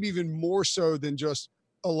 maybe even more so than just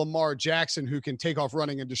a Lamar Jackson who can take off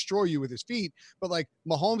running and destroy you with his feet. But like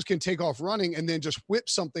Mahomes can take off running and then just whip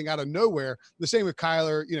something out of nowhere. The same with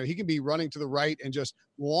Kyler, he can be running to the right and just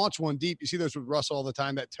launch one deep. You see those with Russell all the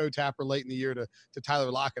time, that toe tapper late in the year to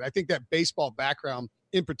Tyler Lockett. I think that baseball background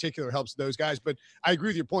in particular helps those guys. But I agree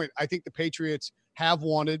with your point. I think the Patriots have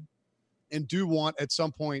wanted and do want at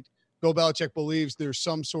some point. Bill Belichick believes there's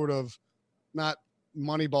some sort of not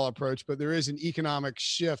Moneyball approach, but there is an economic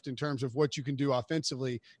shift in terms of what you can do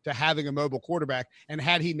offensively to having a mobile quarterback. And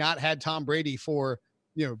had he not had Tom Brady for,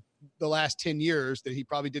 the last 10 years that he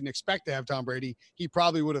probably didn't expect to have Tom Brady, he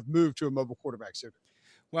probably would have moved to a mobile quarterback sooner.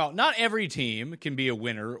 Well, not every team can be a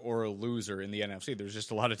winner or a loser in the NFC. There's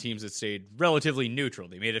just a lot of teams that stayed relatively neutral.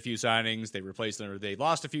 They made a few signings, they replaced them, or they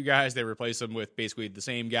lost a few guys, they replaced them with basically the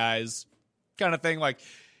same guys, kind of thing. Like,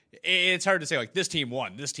 it's hard to say, like, this team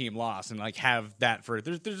won, this team lost, and, like, have that for –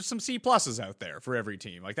 there's some C pluses out there for every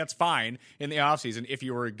team. Like, that's fine in the offseason if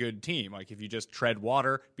you were a good team. Like, if you just tread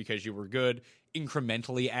water because you were good,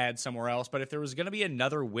 incrementally add somewhere else. But if there was going to be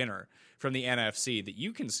another winner from the NFC that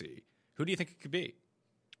you can see, who do you think it could be?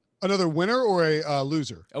 Another winner or a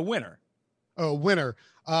loser? A winner. Oh, a winner.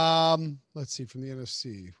 Let's see, from the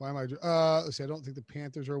NFC. Why am I? Let's see. I don't think the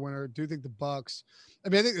Panthers are a winner. I do think the Bucks. I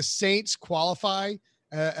mean, I think the Saints qualify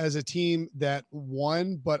as a team that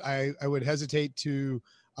won, but I would hesitate to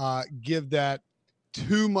give that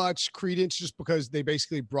too much credence just because they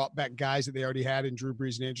basically brought back guys that they already had in Drew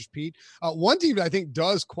Brees and Andrew Pete. One team that I think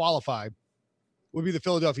does qualify would be the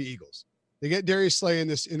Philadelphia Eagles. They get Darius Slay in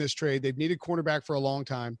this trade. They've needed cornerback for a long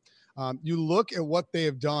time. You look at what they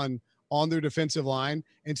have done on their defensive line,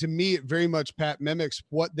 and to me, it very much, Pat, mimics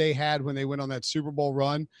what they had when they went on that Super Bowl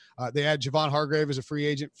run. They had Javon Hargrave as a free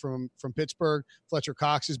agent from Pittsburgh. Fletcher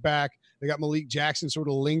Cox is back. They got Malik Jackson sort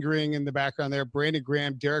of lingering in the background there. Brandon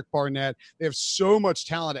Graham, Derek Barnett. They have so much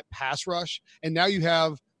talent at pass rush, and now you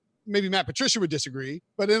have – maybe Matt Patricia would disagree,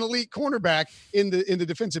 but an elite cornerback in the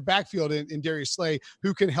defensive backfield in Darius Slay,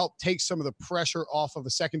 who can help take some of the pressure off of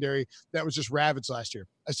a secondary that was just ravaged last year.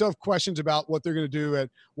 I still have questions about what they're going to do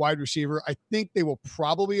at wide receiver. I think they will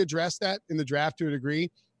probably address that in the draft to a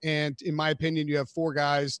degree. And in my opinion, you have four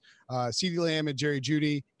guys, CeeDee Lamb and Jerry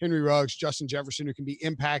Jeudy, Henry Ruggs, Justin Jefferson, who can be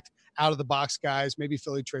impact out of the box guys. Maybe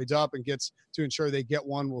Philly trades up and gets to ensure they get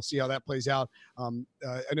one. We'll see how that plays out. I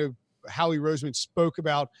know Howie Roseman spoke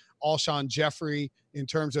about Alshon Jeffrey in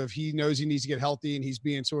terms of he knows he needs to get healthy and he's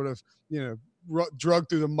being sort of, drugged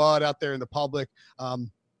through the mud out there in the public.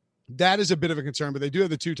 That is a bit of a concern, but they do have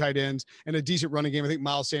the two tight ends and a decent running game. I think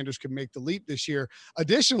Miles Sanders could make the leap this year.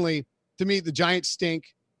 Additionally, to me, the Giants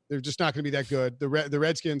stink. They're just not going to be that good. The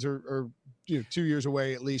Redskins are 2 years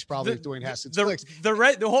away at least, probably if Dwayne Haskins clicks.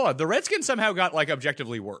 The Redskins somehow got like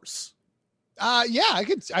objectively worse. Yeah,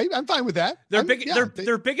 I'm fine with that. Their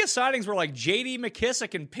biggest signings were like J.D.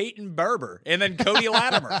 McKissick and Peyton Barber, and then Cody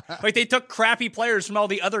Latimer. Like, they took crappy players from all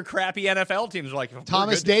the other crappy NFL teams. Like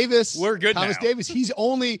Thomas Davis. We're good. Thomas now. Davis. He's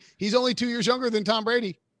only 2 years younger than Tom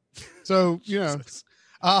Brady. So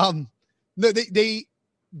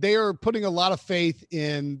they are putting a lot of faith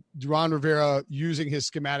in Ron Rivera using his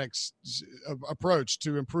schematics approach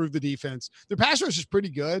to improve the defense. Their pass rush is pretty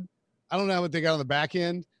good. I don't know what they got on the back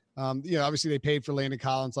end. Obviously they paid for Landon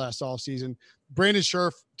Collins last offseason. Brandon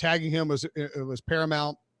Scherf, tagging him was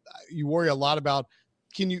paramount. You worry a lot about,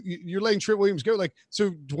 you're letting Trent Williams go. Like,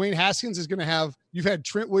 so Dwayne Haskins is going to have, you've had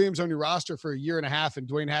Trent Williams on your roster for a year and a half, and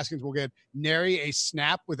Dwayne Haskins will get nary a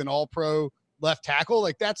snap with an all-pro left tackle.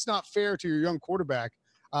 Like, that's not fair to your young quarterback.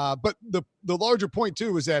 But the larger point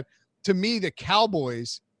too was that, to me, the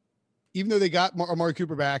Cowboys, even though they got Amari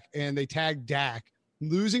Cooper back and they tagged Dak,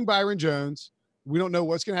 losing Byron Jones, we don't know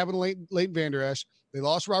what's going to happen to Leighton Vander Esch. They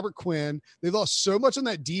lost Robert Quinn. They lost so much on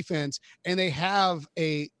that defense, and they have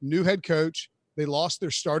a new head coach. They lost their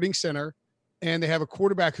starting center, and they have a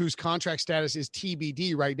quarterback whose contract status is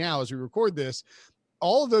TBD right now as we record this.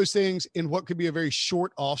 All of those things in what could be a very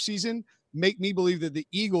short offseason make me believe that the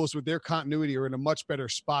Eagles, with their continuity, are in a much better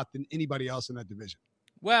spot than anybody else in that division.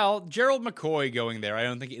 Well, Gerald McCoy going there, I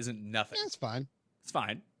don't think isn't nothing. Yeah, it's fine. It's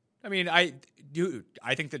fine. I mean, I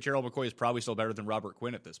think that Gerald McCoy is probably still better than Robert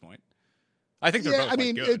Quinn at this point. I think they're both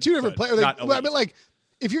good, two different players. But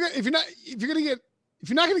if you're not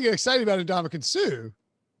going to get excited about Ndamukong Suh,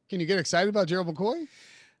 can you get excited about Gerald McCoy?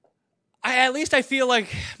 At least I feel like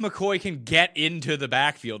McCoy can get into the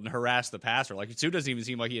backfield and harass the passer. Like, Suh doesn't even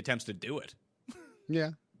seem like he attempts to do it.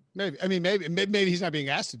 Yeah, maybe. I mean, maybe he's not being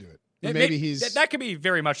asked to do it. That could be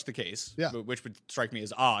very much the case. Yeah, which would strike me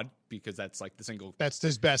as odd because that's like that's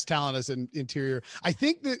his best talent as an interior. I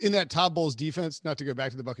think that in that Todd Bowles defense, not to go back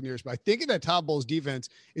to the Buccaneers, but I think in that Todd Bowles defense,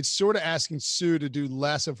 it's sort of asking Suh to do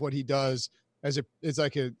less of what he does it's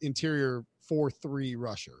like an interior 4-3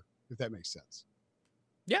 rusher, if that makes sense.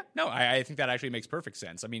 Yeah, no, I think that actually makes perfect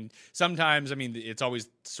sense. I mean, sometimes, it's always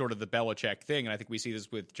sort of the Belichick thing, and I think we see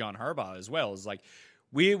this with John Harbaugh as well, is like,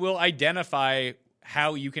 we will identify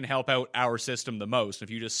how you can help out our system the most.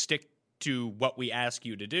 If you just stick to what we ask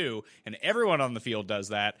you to do, and everyone on the field does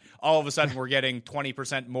that, all of a sudden we're getting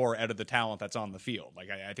 20% more out of the talent that's on the field. Like,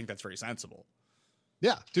 I think that's very sensible.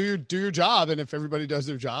 Yeah. Do your job. And if everybody does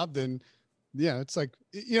their job, then it's like,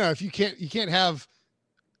 if you can't have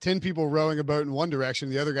 10 people rowing a boat in one direction,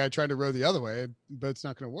 the other guy trying to row the other way, but it's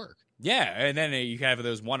not going to work. Yeah, and then you have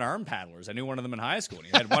those one-arm paddlers. I knew one of them in high school. And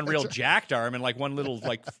he had one real jacked arm and like one little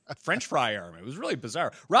like French fry arm. It was really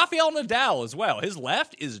bizarre. Rafael Nadal as well. His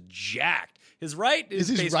left is jacked. His right is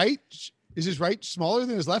Is his right smaller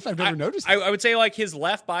than his left? I've never noticed that. I would say like his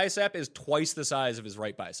left bicep is twice the size of his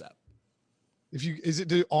right bicep.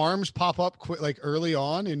 Do arms pop up like early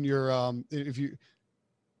on in your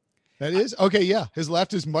that is okay? Yeah, his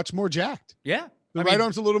left is much more jacked. Yeah, the right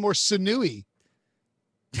arm's a little more sinewy.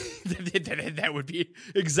 That would be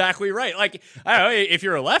exactly right. Like, I don't know, if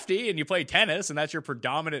you're a lefty and you play tennis and that's your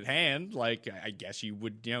predominant hand, like I guess you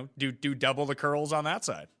would, do double the curls on that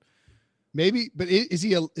side. Maybe, but is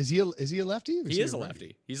he a lefty? He is a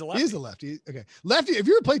lefty. He's a lefty. He is a lefty. Okay, lefty. If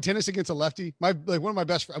you ever played tennis against a lefty, one of my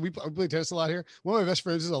best friends, we play tennis a lot here. One of my best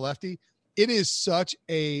friends is a lefty. It is such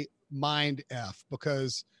a mind F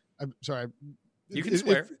because I'm sorry. You can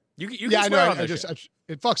swear. You can swear on this shit.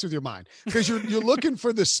 It fucks with your mind because you're looking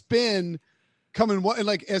for the spin coming. And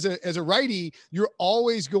like as a righty, you're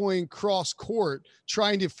always going cross court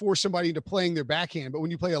trying to force somebody into playing their backhand. But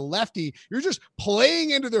when you play a lefty, you're just playing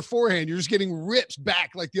into their forehand. You're just getting ripped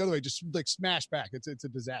back like the other way, just like smashed back. It's a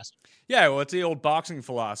disaster. Yeah, well, it's the old boxing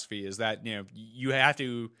philosophy is that you have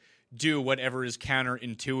to do whatever is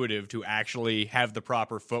counterintuitive to actually have the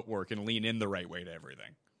proper footwork and lean in the right way to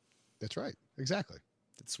everything. That's right. Exactly.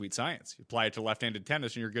 It's sweet science. You apply it to left-handed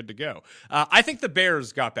tennis and you're good to go. I think the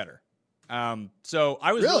Bears got better. So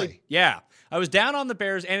I was really I was down on the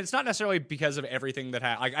Bears, and it's not necessarily because of everything that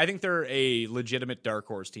happened. I think they're a legitimate dark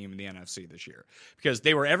horse team in the NFC this year because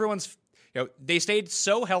they were everyone's. They stayed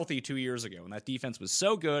so healthy 2 years ago, and that defense was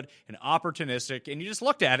so good and opportunistic, and you just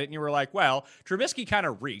looked at it and you were like, well, Trubisky kind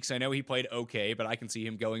of reeks. I know he played okay, but I can see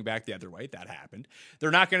him going back the other way. That happened.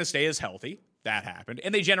 They're not going to stay as healthy. That happened.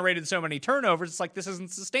 And they generated so many turnovers, it's like this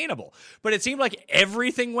isn't sustainable. But it seemed like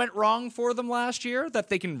everything went wrong for them last year, that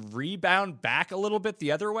they can rebound back a little bit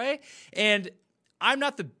the other way. And I'm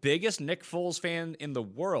not the biggest Nick Foles fan in the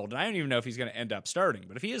world, and I don't even know if he's going to end up starting.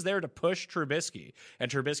 But if he is there to push Trubisky,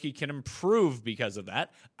 and Trubisky can improve because of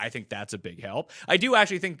that, I think that's a big help. I do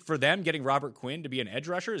actually think for them, getting Robert Quinn to be an edge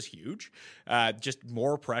rusher is huge. Just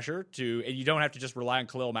more pressure and you don't have to just rely on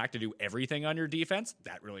Khalil Mack to do everything on your defense.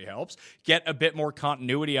 That really helps. Get a bit more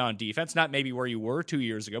continuity on defense, not maybe where you were 2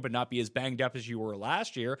 years ago, but not be as banged up as you were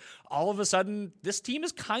last year. All of a sudden, this team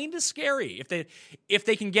is kind of scary. If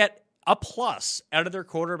they can get a plus out of their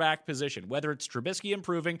quarterback position, whether it's Trubisky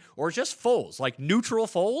improving or just Foles, like neutral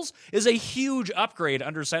Foles is a huge upgrade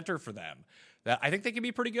under center for them. That I think they can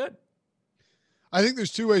be pretty good. I think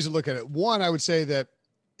there's two ways to look at it. One, I would say that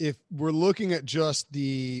if we're looking at just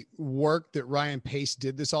the work that Ryan Pace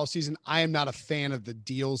did this all season, I am not a fan of the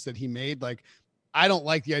deals that he made. Like, I don't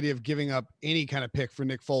like the idea of giving up any kind of pick for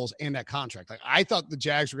Nick Foles and that contract. Like, I thought the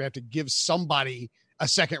Jags were going to have to give somebody a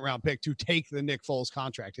second-round pick to take the Nick Foles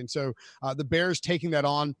contract. And so the Bears taking that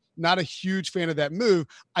on, not a huge fan of that move.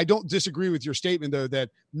 I don't disagree with your statement, though, that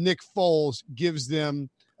Nick Foles gives them,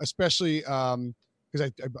 especially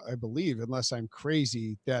because I believe, unless I'm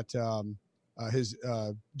crazy, that his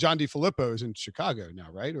John DeFilippo is in Chicago now,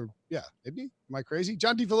 right? Or yeah, isn't he? Am I crazy?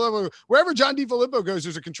 John DeFilippo, wherever John DeFilippo goes,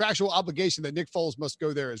 there's a contractual obligation that Nick Foles must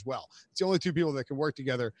go there as well. It's the only two people that can work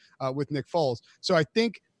together with Nick Foles. So I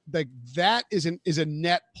think like that is a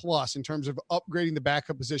net plus in terms of upgrading the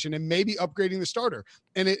backup position and maybe upgrading the starter.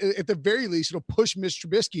 And at the very least, it'll push Mitch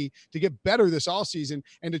Trubisky to get better this offseason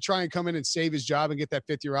and to try and come in and save his job and get that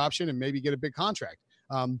fifth-year option and maybe get a big contract.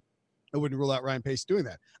 I wouldn't rule out Ryan Pace doing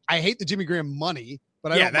that. I hate the Jimmy Graham money,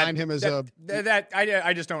 but I don't mind him as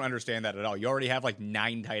I just don't understand that at all. You already have like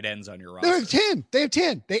 9 tight ends on your roster. They have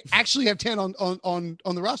 10. They actually have 10 on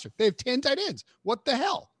the roster. They have 10 tight ends. What the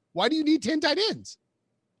hell? Why do you need 10 tight ends?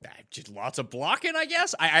 Just lots of blocking, I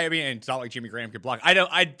guess. I mean, it's not like Jimmy Graham could block.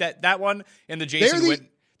 That one and the Jason Witten.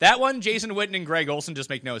 That one, Jason Witten and Greg Olsen just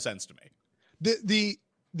make no sense to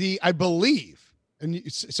me. I believe, and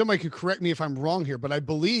somebody could correct me if I'm wrong here, but I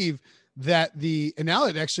believe that now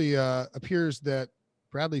it actually appears that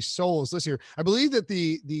Bradley Soul is listed here. I believe that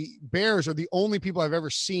the Bears are the only people I've ever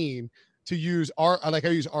seen to use I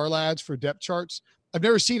use Ourlads for depth charts. I've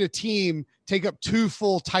never seen a team take up 2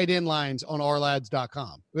 full tight end lines on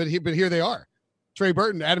ourlads.com, but here they are. Trey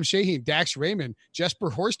Burton, Adam Shaheen, Dax Raymond, Jesper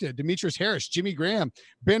Horsted, Demetrius Harris, Jimmy Graham,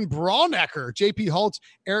 Ben Braunecker, JP Holtz,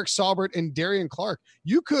 Eric Saubert, and Darian Clark.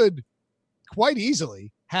 You could quite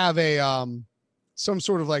easily have a some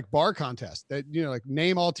sort of like bar contest that, you know, like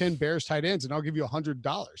name all 10 Bears tight ends and I'll give you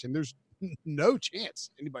 $100. And there's no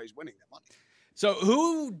chance anybody's winning that money. So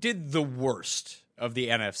who did the worst of the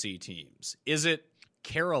NFC teams? Is it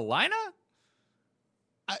Carolina?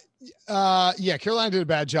 Yeah, Carolina did a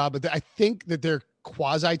bad job, but I think that they're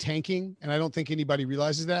quasi tanking, and I don't think anybody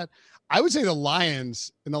realizes that. I would say the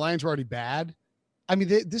Lions, and the Lions were already bad. I mean,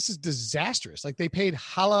 this is disastrous. Like, they paid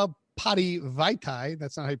Halapati Vaitai.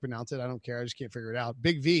 That's not how you pronounce it. I don't care. I just can't figure it out.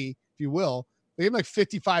 Big V, if you will. They gave him like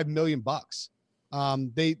 $55 million.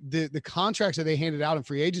 The contracts that they handed out in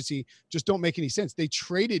free agency just don't make any sense. They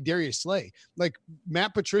traded Darius Slay. Like,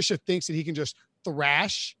 Matt Patricia thinks that he can just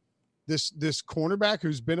thrash this cornerback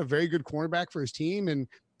who's been a very good cornerback for his team.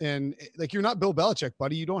 And like, you're not Bill Belichick,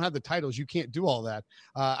 buddy. You don't have the titles. You can't do all that.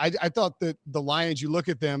 I thought that the Lions, you look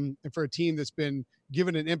at them, and for a team that's been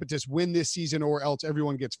given an impetus, win this season or else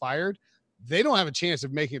everyone gets fired, they don't have a chance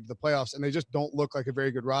of making it to the playoffs, and they just don't look like a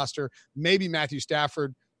very good roster. Maybe Matthew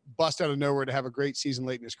Stafford bust out of nowhere to have a great season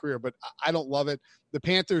late in his career, but I don't love it. The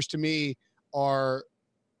Panthers, to me,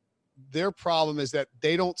 their problem is that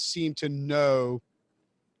they don't seem to know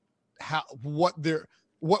what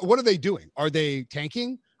are they doing? Are they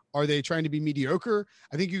tanking? Are they trying to be mediocre?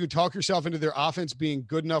 I think you could talk yourself into their offense being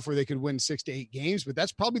good enough where they could win 6 to 8 games, but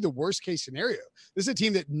that's probably the worst case scenario. This is a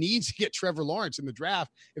team that needs to get Trevor Lawrence in the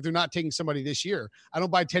draft if they're not taking somebody this year. I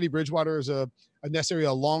don't buy Teddy Bridgewater as necessarily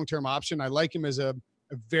a long-term option. I like him as a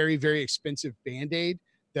very, very expensive Band-Aid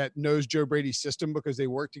that knows Joe Brady's system because they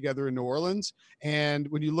work together in New Orleans. And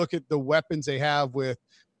when you look at the weapons they have with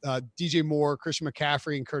DJ Moore, Christian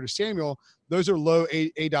McCaffrey, and Curtis Samuel, those are low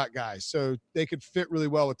A-dot guys. So they could fit really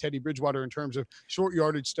well with Teddy Bridgewater in terms of short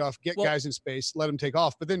yardage stuff, get guys in space, let them take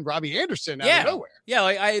off. But then Robbie Anderson out of nowhere. Yeah,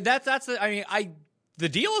 like the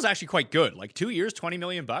deal is actually quite good. Like 2 years, $20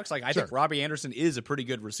 million. Like, I think Robbie Anderson is a pretty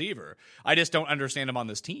good receiver. I just don't understand him on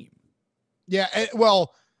this team. Yeah,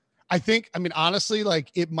 well, I mean, honestly, like,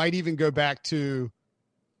 it might even go back to,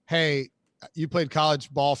 hey, you played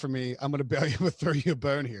college ball for me. I'm going to throw you a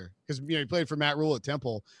bone here. Because, you know, he played for Matt Rule at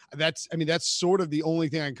Temple. That's sort of the only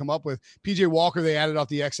thing I can come up with. PJ Walker, they added off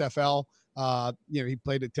the XFL. You know, he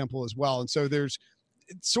played at Temple as well. And so it's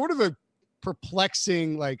sort of a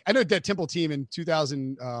perplexing, like, I know that Temple team in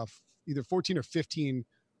 2000, either 14 or 15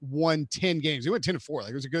 won 10 games. They went 10-4.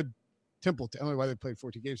 Like, it was a good Temple. I don't know why they played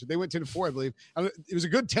 14 games, but they went 10-4, I believe. It was a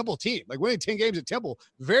good Temple team. Like, winning 10 games at Temple,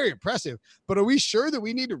 very impressive. But are we sure that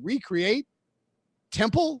we need to recreate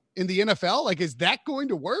Temple in the NFL? Like, is that going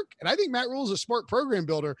to work? And I think Matt Rule is a smart program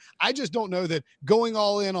builder. I just don't know that going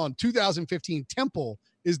all in on 2015 Temple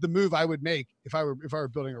is the move I would make if I were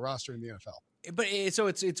building a roster in the NFL. But so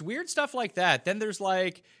it's weird stuff like that. Then there's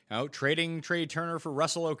like, you know, trading Trey Turner for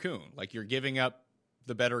Russell Okung. Like, you're giving up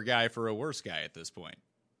the better guy for a worse guy at this point.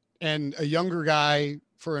 And a younger guy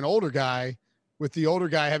for an older guy, with the older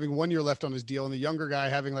guy having 1 year left on his deal and the younger guy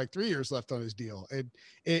having like 3 years left on his deal.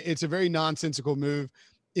 It's a very nonsensical move.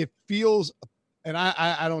 It feels, and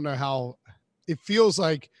I don't know how, it feels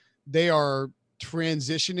like they are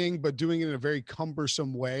transitioning, but doing it in a very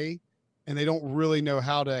cumbersome way. And they don't really know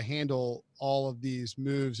how to handle all of these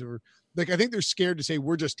moves. Or like, I think they're scared to say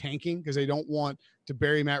we're just tanking because they don't want to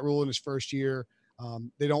bury Matt Rule in his first year.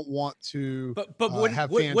 They don't want to, but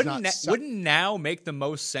wouldn't now make the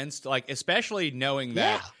most sense to, like, especially knowing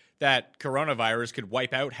that coronavirus could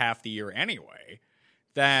wipe out half the year anyway,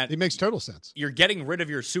 that it makes total sense. You're getting rid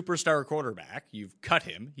of your superstar quarterback. You've cut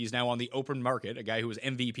him. He's now on the open market, a guy who was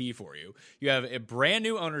MVP for you. You have a brand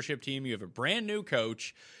new ownership team. You have a brand new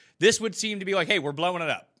coach. This would seem to be like, hey, we're blowing it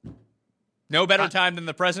up. No better time than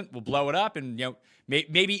the present. We'll blow it up, and, you know,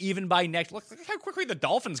 maybe even by next. Look how quickly the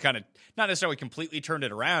Dolphins kind of not necessarily completely turned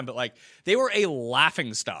it around, but like they were a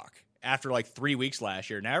laughing stock after like 3 weeks last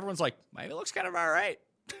year. Now everyone's like, maybe it looks kind of all right.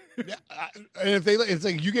 Yeah, and it's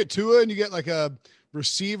like you get Tua and you get like a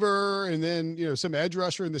receiver and then, you know, some edge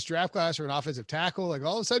rusher in this draft class or an offensive tackle. Like,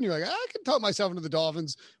 all of a sudden you're like, I can talk myself into the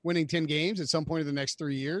Dolphins winning 10 games at some point in the next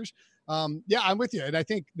 3 years. Yeah, I'm with you. And I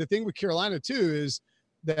think the thing with Carolina too is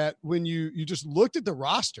that when you just looked at the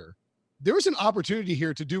roster, there was an opportunity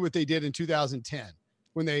here to do what they did in 2010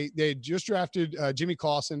 when they just drafted Jimmy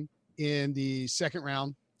Clausen in the second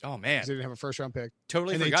round. Oh man, they didn't have a first round pick.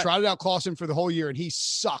 Totally, and forgot. They trotted out Clausen for the whole year, and he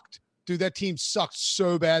sucked. Dude, that team sucked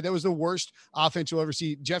so bad. That was the worst offense you'll ever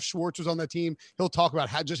see. Jeff Schwartz was on that team. He'll talk about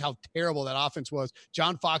how terrible that offense was.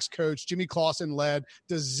 John Fox coached, Jimmy Clausen led,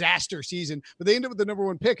 disaster season. But they end up with the number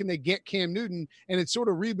 1 pick, and they get Cam Newton, and it sort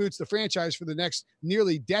of reboots the franchise for the next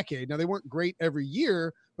nearly decade. Now, they weren't great every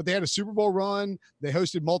year, but they had a Super Bowl run. They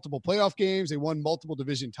hosted multiple playoff games. They won multiple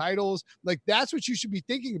division titles. Like, that's what you should be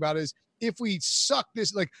thinking about is if we suck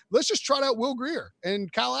this, like, let's just trot out Will Grier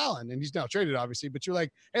and Kyle Allen. And he's now traded, obviously, but you're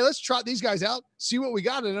like, hey, let's trot these guys out, see what we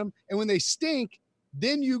got in them. And when they stink,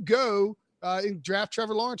 then you go and draft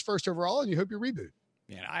Trevor Lawrence first overall, and you hope you reboot.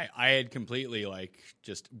 Man, I had completely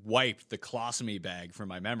just wiped the colostomy bag from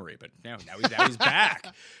my memory, but now he's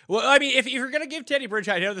back. Well, I mean, if you're going to give Teddy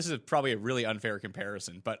Bridgewater, I know this is probably a really unfair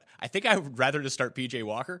comparison, but I think I would rather just start PJ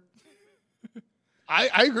Walker.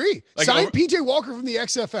 I agree. Sign PJ Walker from the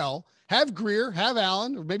XFL, have Grier, have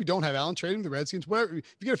Allen, or maybe don't have Allen, trade him to the Redskins, whatever. If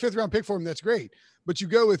you get a 5th round pick for him, that's great. But you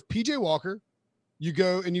go with PJ Walker, you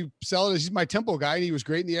go and you sell it as he's my Temple guy, and he was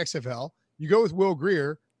great in the XFL. You go with Will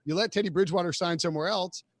Grier. You let Teddy Bridgewater sign somewhere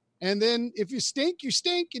else. And then if you stink,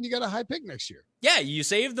 and you got a high pick next year. Yeah, you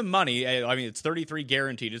save the money. I mean, it's 33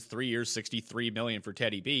 guaranteed. It's 3 years, $63 million for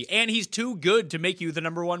Teddy B. And he's too good to make you the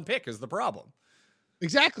number 1 pick is the problem.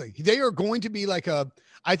 Exactly. They are going to be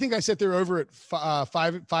I think I set their over at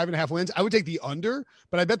 5.5 wins. I would take the under,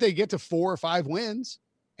 but I bet they get to 4 or 5 wins.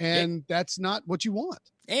 And that's not what you want.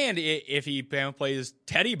 And if he plays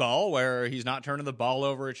Teddy ball, where he's not turning the ball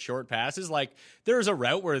over at short passes, there's a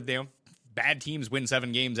route where bad teams win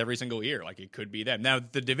 7 games every single year. It could be them. Now,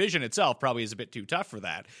 the division itself probably is a bit too tough for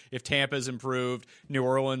that. If Tampa's improved, New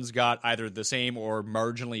Orleans got either the same or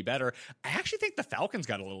marginally better. I actually think the Falcons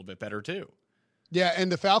got a little bit better too. Yeah,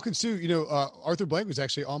 and the Falcons too. Arthur Blank was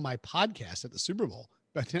actually on my podcast at the Super Bowl,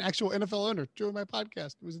 but an actual NFL owner joined my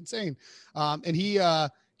podcast. It was insane. And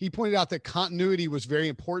he pointed out that continuity was very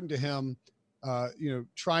important to him,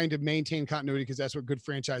 trying to maintain continuity because that's what good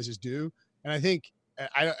franchises do. And I think,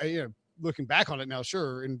 looking back on it now,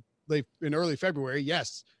 sure, in early February,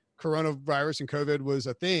 yes, coronavirus and COVID was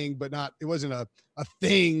a thing, but it wasn't a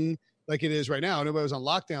thing like it is right now. Nobody was on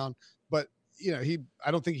lockdown, but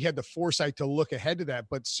I don't think he had the foresight to look ahead to that.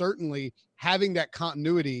 But certainly having that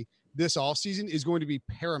continuity this offseason is going to be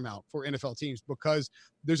paramount for NFL teams because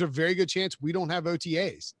there's a very good chance we don't have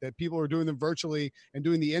OTAs, that people are doing them virtually and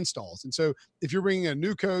doing the installs. And so if you're bringing a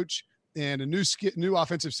new coach and a new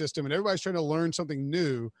offensive system and everybody's trying to learn something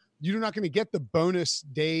new, you're not going to get the bonus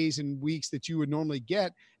days and weeks that you would normally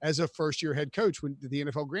get as a first-year head coach when the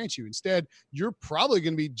NFL grants you. Instead, you're probably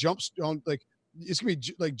going to be it's going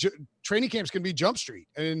to be training camp's going to be Jump Street,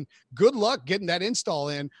 and good luck getting that install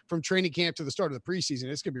in from training camp to the start of the preseason.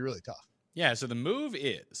 It's going to be really tough. Yeah. So the move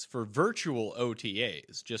is for virtual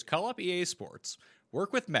OTAs, just call up EA Sports,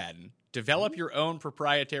 work with Madden, develop your own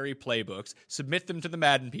proprietary playbooks, submit them to the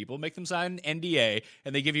Madden people, make them sign an NDA,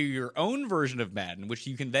 and they give you your own version of Madden, which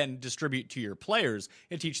you can then distribute to your players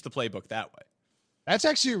and teach the playbook that way. That's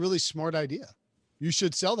actually a really smart idea. You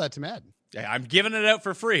should sell that to Madden. Yeah, I'm giving it out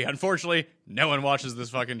for free. Unfortunately, no one watches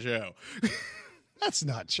this fucking show. That's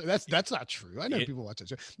not true. That's not true. I know people watch that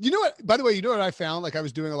show. You know what? By the way, you know what I found? I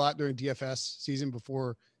was doing a lot during DFS season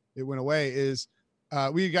before it went away. Is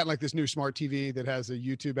we had gotten this new smart TV that has a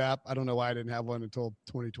YouTube app. I don't know why I didn't have one until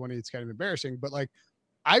 2020. It's kind of embarrassing, but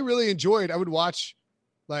I really enjoyed. I would watch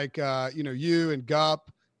you and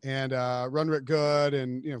Gup and Run Rick Good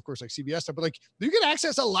and of course CBS stuff. But you can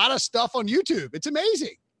access a lot of stuff on YouTube. It's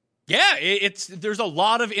amazing. Yeah, there's a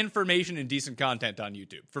lot of information and decent content on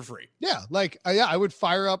YouTube for free. Yeah, I would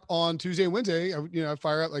fire up on Tuesday and Wednesday. I'd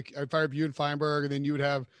fire up you and Feinberg, and then you would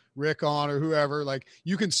have Rick on or whoever.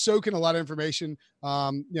 You can soak in a lot of information.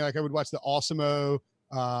 I would watch the Awesemo,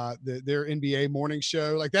 their NBA morning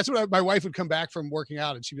show. That's what my wife would come back from working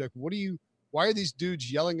out, and she'd be like, why are these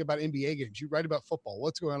dudes yelling about NBA games? You write about football.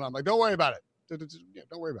 What's going on? I'm like, don't worry about it.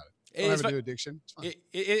 Don't worry about it. Don't have a new addiction.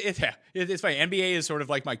 It's fine. It's fine. NBA is sort of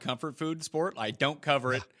like my comfort food sport. I don't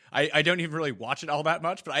cover it. I don't even really watch it all that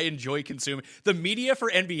much, but I enjoy consuming. The media for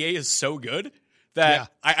NBA is so good that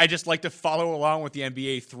I just like to follow along with the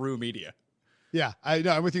NBA through media. Yeah, I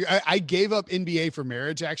know. I'm with you. I gave up NBA for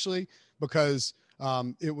marriage actually because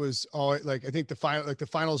it was always I think the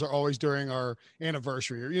finals are always during our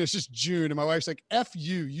anniversary, or it's just June, and my wife's like, "F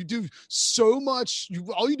you! You do so much.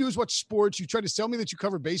 All you do is watch sports. You try to tell me that you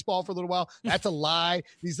cover baseball for a little while. That's a lie.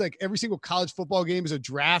 These every single college football game is a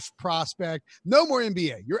draft prospect. No more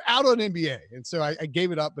NBA. You're out on NBA." And so I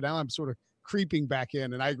gave it up, but now I'm sort of creeping back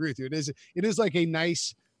in. And I agree with you. It is like a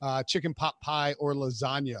nice chicken pot pie or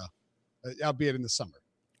lasagna, albeit in the summer.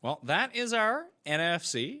 Well, that is our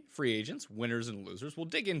NFC free agents, winners and losers. We'll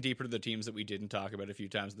dig in deeper to the teams that we didn't talk about a few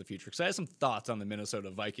times in the future, because I have some thoughts on the Minnesota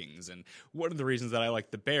Vikings. And one of the reasons that I like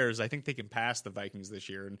the Bears, I think they can pass the Vikings this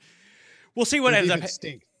year. And we'll see what ends up.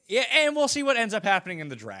 Yeah, and we'll see what ends up happening in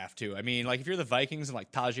the draft, too. I mean, like, if you're the Vikings and,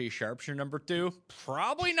 like, Tajay Sharp's your number 2,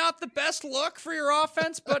 probably not the best look for your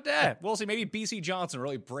offense, but we'll see. Maybe BC Johnson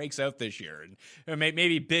really breaks out this year. And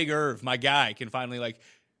maybe Big Irv, my guy, can finally, like,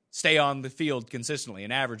 stay on the field consistently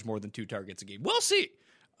and average more than 2 targets a game. We'll see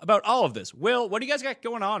about all of this. Will, what do you guys got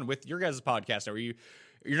going on with your guys' podcast?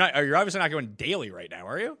 You're obviously not going daily right now,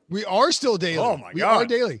 are you? We are still daily. Oh, my God. We are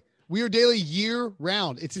daily. We are daily year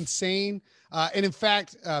round. It's insane. And in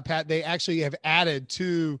fact, Pat, they actually have added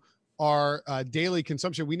to our daily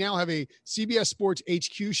consumption. We now have a CBS Sports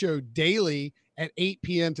HQ show daily at 8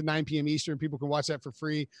 p.m. to 9 p.m. Eastern. People can watch that for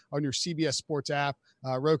free on your CBS Sports app,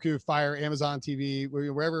 Roku, Fire, Amazon TV,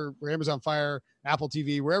 wherever, Amazon Fire, Apple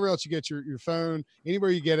TV, wherever else you get your phone,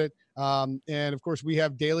 anywhere you get it. And of course, we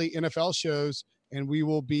have daily NFL shows, and we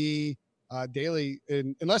will be daily,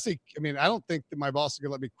 unless I don't think that my boss is going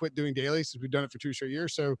to let me quit doing daily since we've done it for 2 straight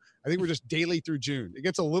years. So I think we're just daily through June. It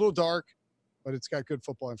gets a little dark, but it's got good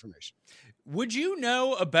football information. Would you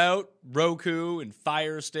know about Roku and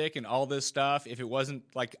Fire Stick and all this stuff if it wasn't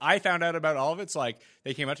like I found out about all of it? It's like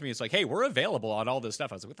they came up to me. It's like, hey, we're available on all this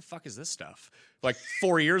stuff. I was like, what the fuck is this stuff? Like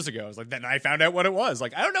 4 years ago. I was like, then I found out what it was.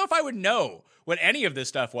 Like, I don't know if I would know what any of this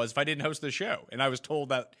stuff was if I didn't host the show and I was told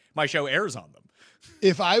that my show airs on them.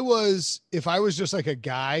 If I was just like a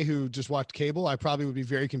guy who just watched cable, I probably would be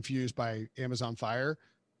very confused by Amazon Fire.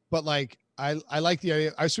 But like, I like the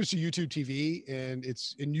idea. I switched to YouTube TV, and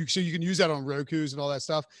so you can use that on Roku's and all that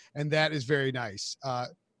stuff, and that is very nice.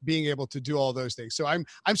 Being able to do all those things. So I'm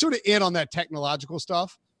sort of in on that technological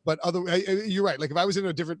stuff. But you're right. Like if I was in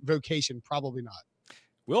a different vocation, probably not.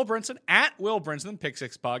 Will Brinson at Will Brinson, Pick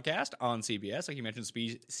Six Podcast on CBS. Like you mentioned,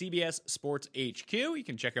 CBS Sports HQ. You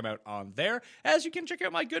can check him out on there, as you can check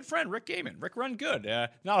out my good friend Rick Gaiman. Rick Run Good.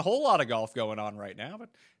 Not a whole lot of golf going on right now, but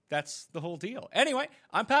that's the whole deal. Anyway,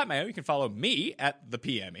 I'm Pat Mayo. You can follow me at the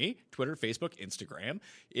PME, Twitter, Facebook, Instagram.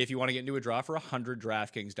 If you want to get into a draw for $100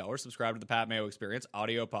 DraftKings dollars, subscribe to the Pat Mayo Experience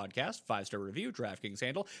audio podcast, 5-star review, DraftKings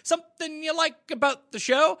handle. Something you like about the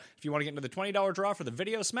show. If you want to get into the $20 draw for the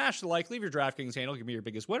video, smash the like, leave your DraftKings handle, give me your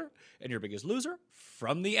biggest winner and your biggest loser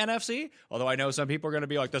from the NFC. Although I know some people are going to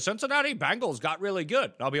be like, the Cincinnati Bengals got really good.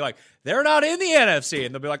 And I'll be like, they're not in the NFC.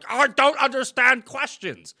 And they'll be like, I don't understand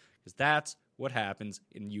questions. Because that's what happens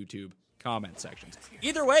in YouTube comment sections.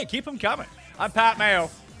 Either way, keep them coming. I'm Pat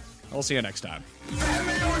Mayo. I'll see you next time. Pat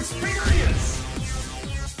Mayo Experience!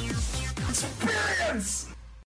 Experience!